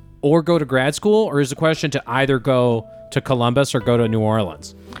York or go to grad school, or is the question to either go to Columbus or go to New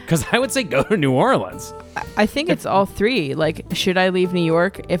Orleans? Because I would say go to New Orleans. I think it's all three. Like, should I leave New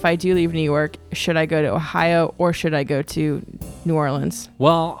York? If I do leave New York, should I go to Ohio or should I go to New Orleans?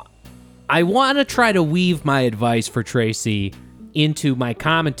 Well, I want to try to weave my advice for Tracy into my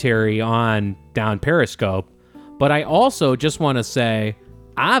commentary on Down Periscope, but I also just want to say,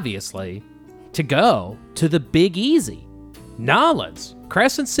 obviously, to go to the Big Easy, Nolens,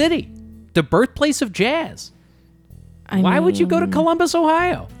 Crescent City, the birthplace of jazz. Why would you go to Columbus,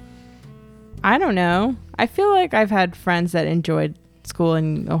 Ohio? I don't know. I feel like I've had friends that enjoyed school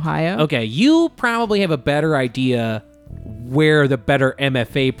in Ohio. Okay, you probably have a better idea where the better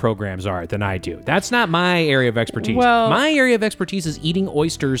MFA programs are than I do. That's not my area of expertise. Well, my area of expertise is eating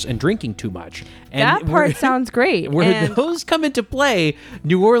oysters and drinking too much. And that part sounds great. Where those come into play,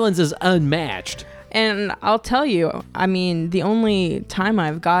 New Orleans is unmatched. And I'll tell you, I mean, the only time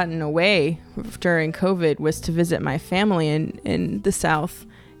I've gotten away during COVID was to visit my family in the South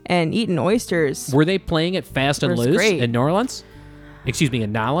and eating oysters. Were they playing it fast and loose great. in New Orleans? Excuse me,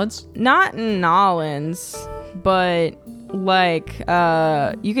 in Nolens? Not in Nolens, but like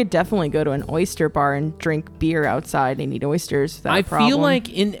you could definitely go to an oyster bar and drink beer outside and eat oysters without a problem. I feel like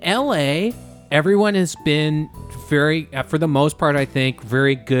in LA, everyone has been very, for the most part, I think,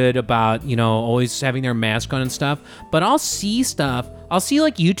 very good about, always having their mask on and stuff. But I'll see stuff. I'll see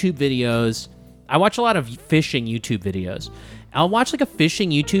like YouTube videos. I watch a lot of fishing YouTube videos. I'll watch like a fishing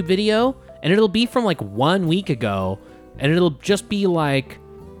YouTube video and it'll be from like 1 week ago and it'll just be like,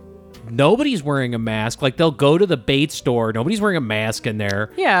 nobody's wearing a mask. Like they'll go to the bait store. Nobody's wearing a mask in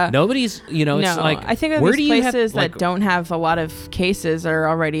there. Yeah. Nobody's, it's like, I think that these places that don't have a lot of cases are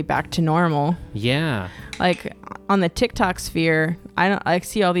already back to normal. Yeah. Like on the TikTok sphere, I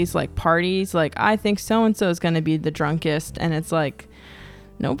see all these like parties. Like I think so-and-so is going to be the drunkest. And it's like,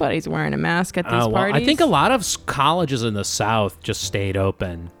 nobody's wearing a mask at these parties. I think a lot of colleges in the South just stayed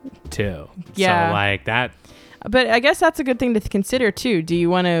open too. Yeah. So like that. But I guess that's a good thing to consider too. Do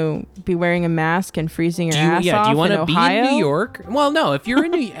you want to be wearing a mask and freezing your ass off? Do you want to be in New York? Well, no. If you're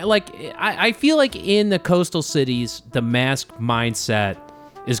in New like, I feel like in the coastal cities, the mask mindset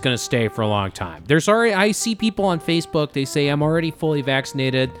is going to stay for a long time. I see people on Facebook. They say I'm already fully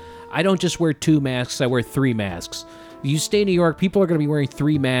vaccinated. I don't just wear 2 masks. I wear 3 masks. You stay in New York, people are going to be wearing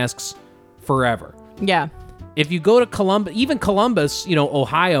 3 masks forever. Yeah. If you go to Columbus, even Columbus,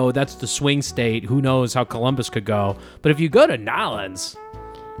 Ohio, that's the swing state. Who knows how Columbus could go? But if you go to Nolens,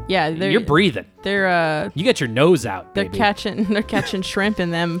 yeah, you're breathing. You get your nose out. They're baby. catching shrimp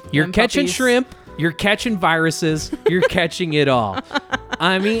in them. You're them catching puppies. shrimp. You're catching viruses. You're catching it all.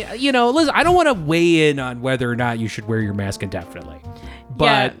 I mean, listen, I don't want to weigh in on whether or not you should wear your mask indefinitely.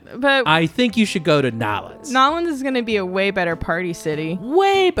 But I think you should go to Nolens. Nolens is going to be a way better party city.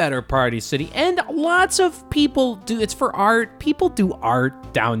 Way better party city. And lots of people do. It's for art. People do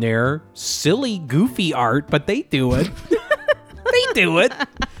art down there. Silly, goofy art, but they do it. They do it.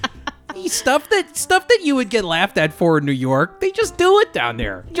 Stuff that you would get laughed at for in New York, they just do it down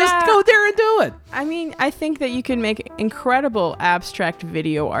there. Just go there and do it. I mean, I think that you can make incredible abstract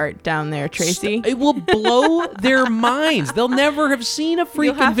video art down there, Tracy. It will blow their minds. They'll never have seen a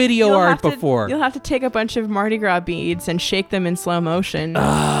freaking video art before. You'll have to take a bunch of Mardi Gras beads and shake them in slow motion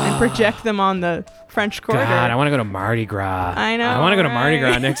and project them on the French Quarter. God, I want to go to Mardi Gras. I know, I want to go to Mardi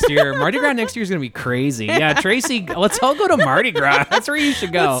right? Gras next year. Mardi Gras next year is going to be crazy. Yeah, Tracy, let's all go to Mardi Gras. That's where you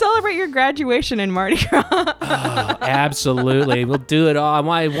should go. Let's celebrate your graduation in Mardi Gras. Oh, absolutely. We'll do it all.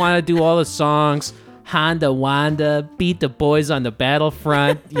 I want to do all the songs. Honda Wanda, beat the boys on the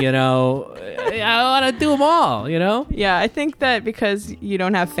battlefront, I want to do them all, Yeah, I think that because you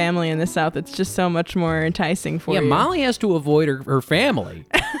don't have family in the South, it's just so much more enticing for you. Yeah, Molly has to avoid her family.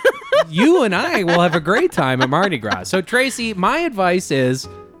 You and I will have a great time at Mardi Gras. So, Tracy, my advice is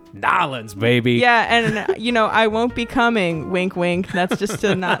Nolans, baby. Yeah, and I won't be coming. Wink, wink. That's just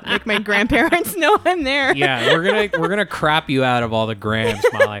to not make my grandparents know I'm there. Yeah, we're gonna crop you out of all the grams,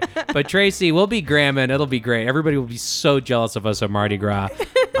 Molly. But Tracy, we'll be gramming. It'll be great. Everybody will be so jealous of us at Mardi Gras.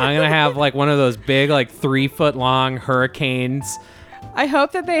 I'm gonna have like one of those big, like 3-foot long hurricanes. I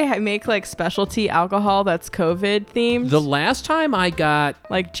hope that they make like specialty alcohol that's COVID themed. The last time I got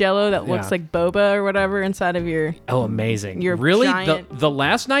like Jello that looks like boba or whatever inside of your. Oh, amazing! Your really, giant... the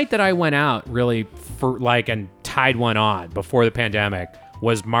last night that I went out really for and tied one on before the pandemic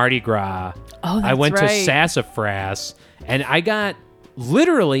was Mardi Gras. Oh, that's I went right. to Sassafras and I got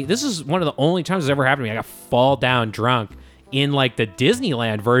literally. This is one of the only times it's ever happened to me. I got fall down drunk in like the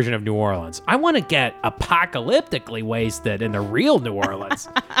Disneyland version of New Orleans. I want to get apocalyptically wasted in the real New Orleans.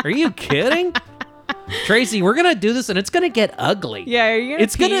 Are you kidding? Tracy, we're going to do this and it's going to get ugly. Yeah, are you going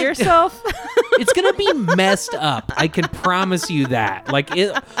to pee yourself? It's going to be messed up. I can promise you that. Like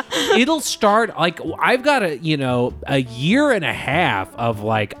it'll start like I've got a year and a half of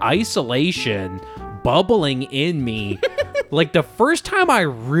like isolation bubbling in me. Like the first time I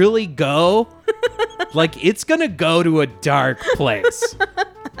really go, like it's gonna go to a dark place,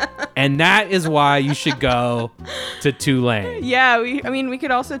 and that is why you should go to Tulane. Yeah, we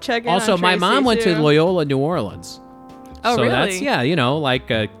could also check in. Also, on my Tracy, mom went too. to Loyola, New Orleans. Oh, so really? that's like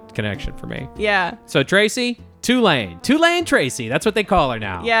a connection for me. Yeah. So Tracy, Tulane Tracy. That's what they call her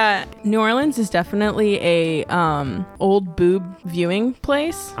now. Yeah, New Orleans is definitely a old boob viewing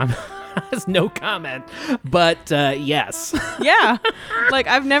place. Has no comment, but yes. Yeah, like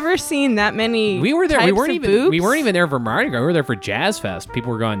I've never seen that many. We were there. Types We weren't of even. boobs. We weren't even there for Mardi Gras. We were there for Jazz Fest.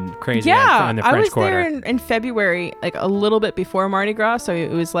 People were going crazy Yeah, on the French I was Quarter. there in February, like a little bit before Mardi Gras, so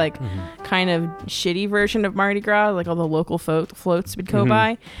it was like kind of shitty version of Mardi Gras. Like all the local floats would go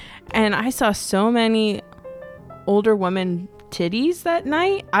by, and I saw so many older women titties that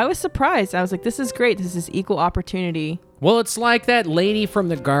night. I was surprised. I was like, this is great. This is equal opportunity. Well, it's like that lady from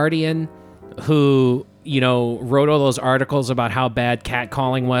The Guardian who, wrote all those articles about how bad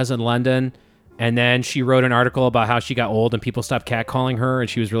catcalling was in London. And then she wrote an article about how she got old and people stopped catcalling her and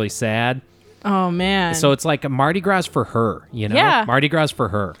she was really sad. Oh, man. So it's like a Mardi Gras for her, Yeah. Mardi Gras for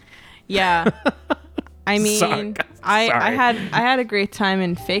her. Yeah. I mean, Sorry. I had a great time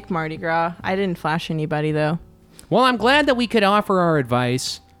in fake Mardi Gras. I didn't flash anybody, though. Well, I'm glad that we could offer our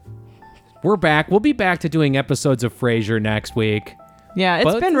advice. We're back. We'll be back to doing episodes of Frasier next week. Yeah,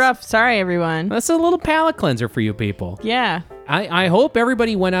 it's been rough. Sorry, everyone. That's a little palate cleanser for you people. Yeah. I hope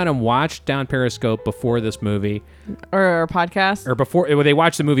everybody went out and watched Down Periscope before this movie. Or our podcast. Or before, they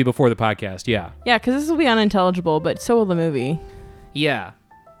watched the movie before the podcast, yeah. Yeah, because this will be unintelligible, but so will the movie. Yeah.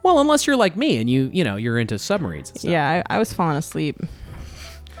 Well, unless you're like me and you're into submarines and stuff. Yeah, I was falling asleep.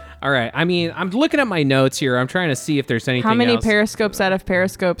 All right. I mean, I'm looking at my notes here. I'm trying to see if there's anything How many else. periscopes out of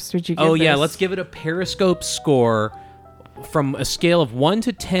periscopes did you give Oh, yeah. this? Let's give it a Periscope score from a scale of 1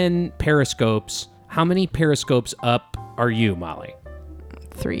 to 10 periscopes. How many periscopes up are you, Molly?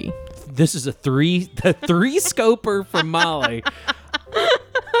 3. This is the three-scoper from Molly.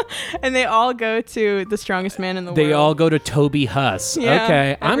 And they all go to the strongest man in the world. They all go to Toby Huss. Yeah,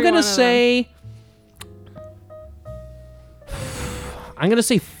 okay. I'm every going one to of say... I'm going to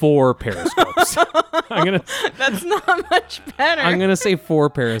say 4 periscopes. That's not much better. I'm going to say 4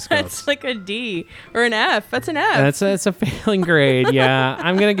 periscopes. That's like a D or an F. That's an F. That's a failing grade, yeah.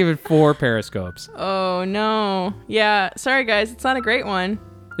 I'm going to give it 4 periscopes. Oh, no. Yeah. Sorry, guys. It's not a great one.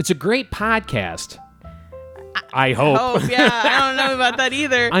 It's a great podcast. I hope. Oh, yeah. I don't know about that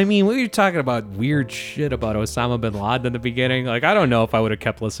either. I mean, we were talking about weird shit about Osama bin Laden in the beginning. Like, I don't know if I would have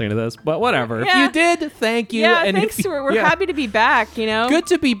kept listening to this, but whatever. Yeah. If you did, thank you. Yeah, And thanks. if you- We're yeah. happy to be back, Good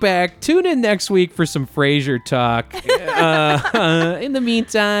to be back. Tune in next week for some Frasier talk. In the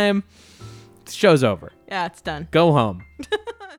meantime, the show's over. Yeah, it's done. Go home.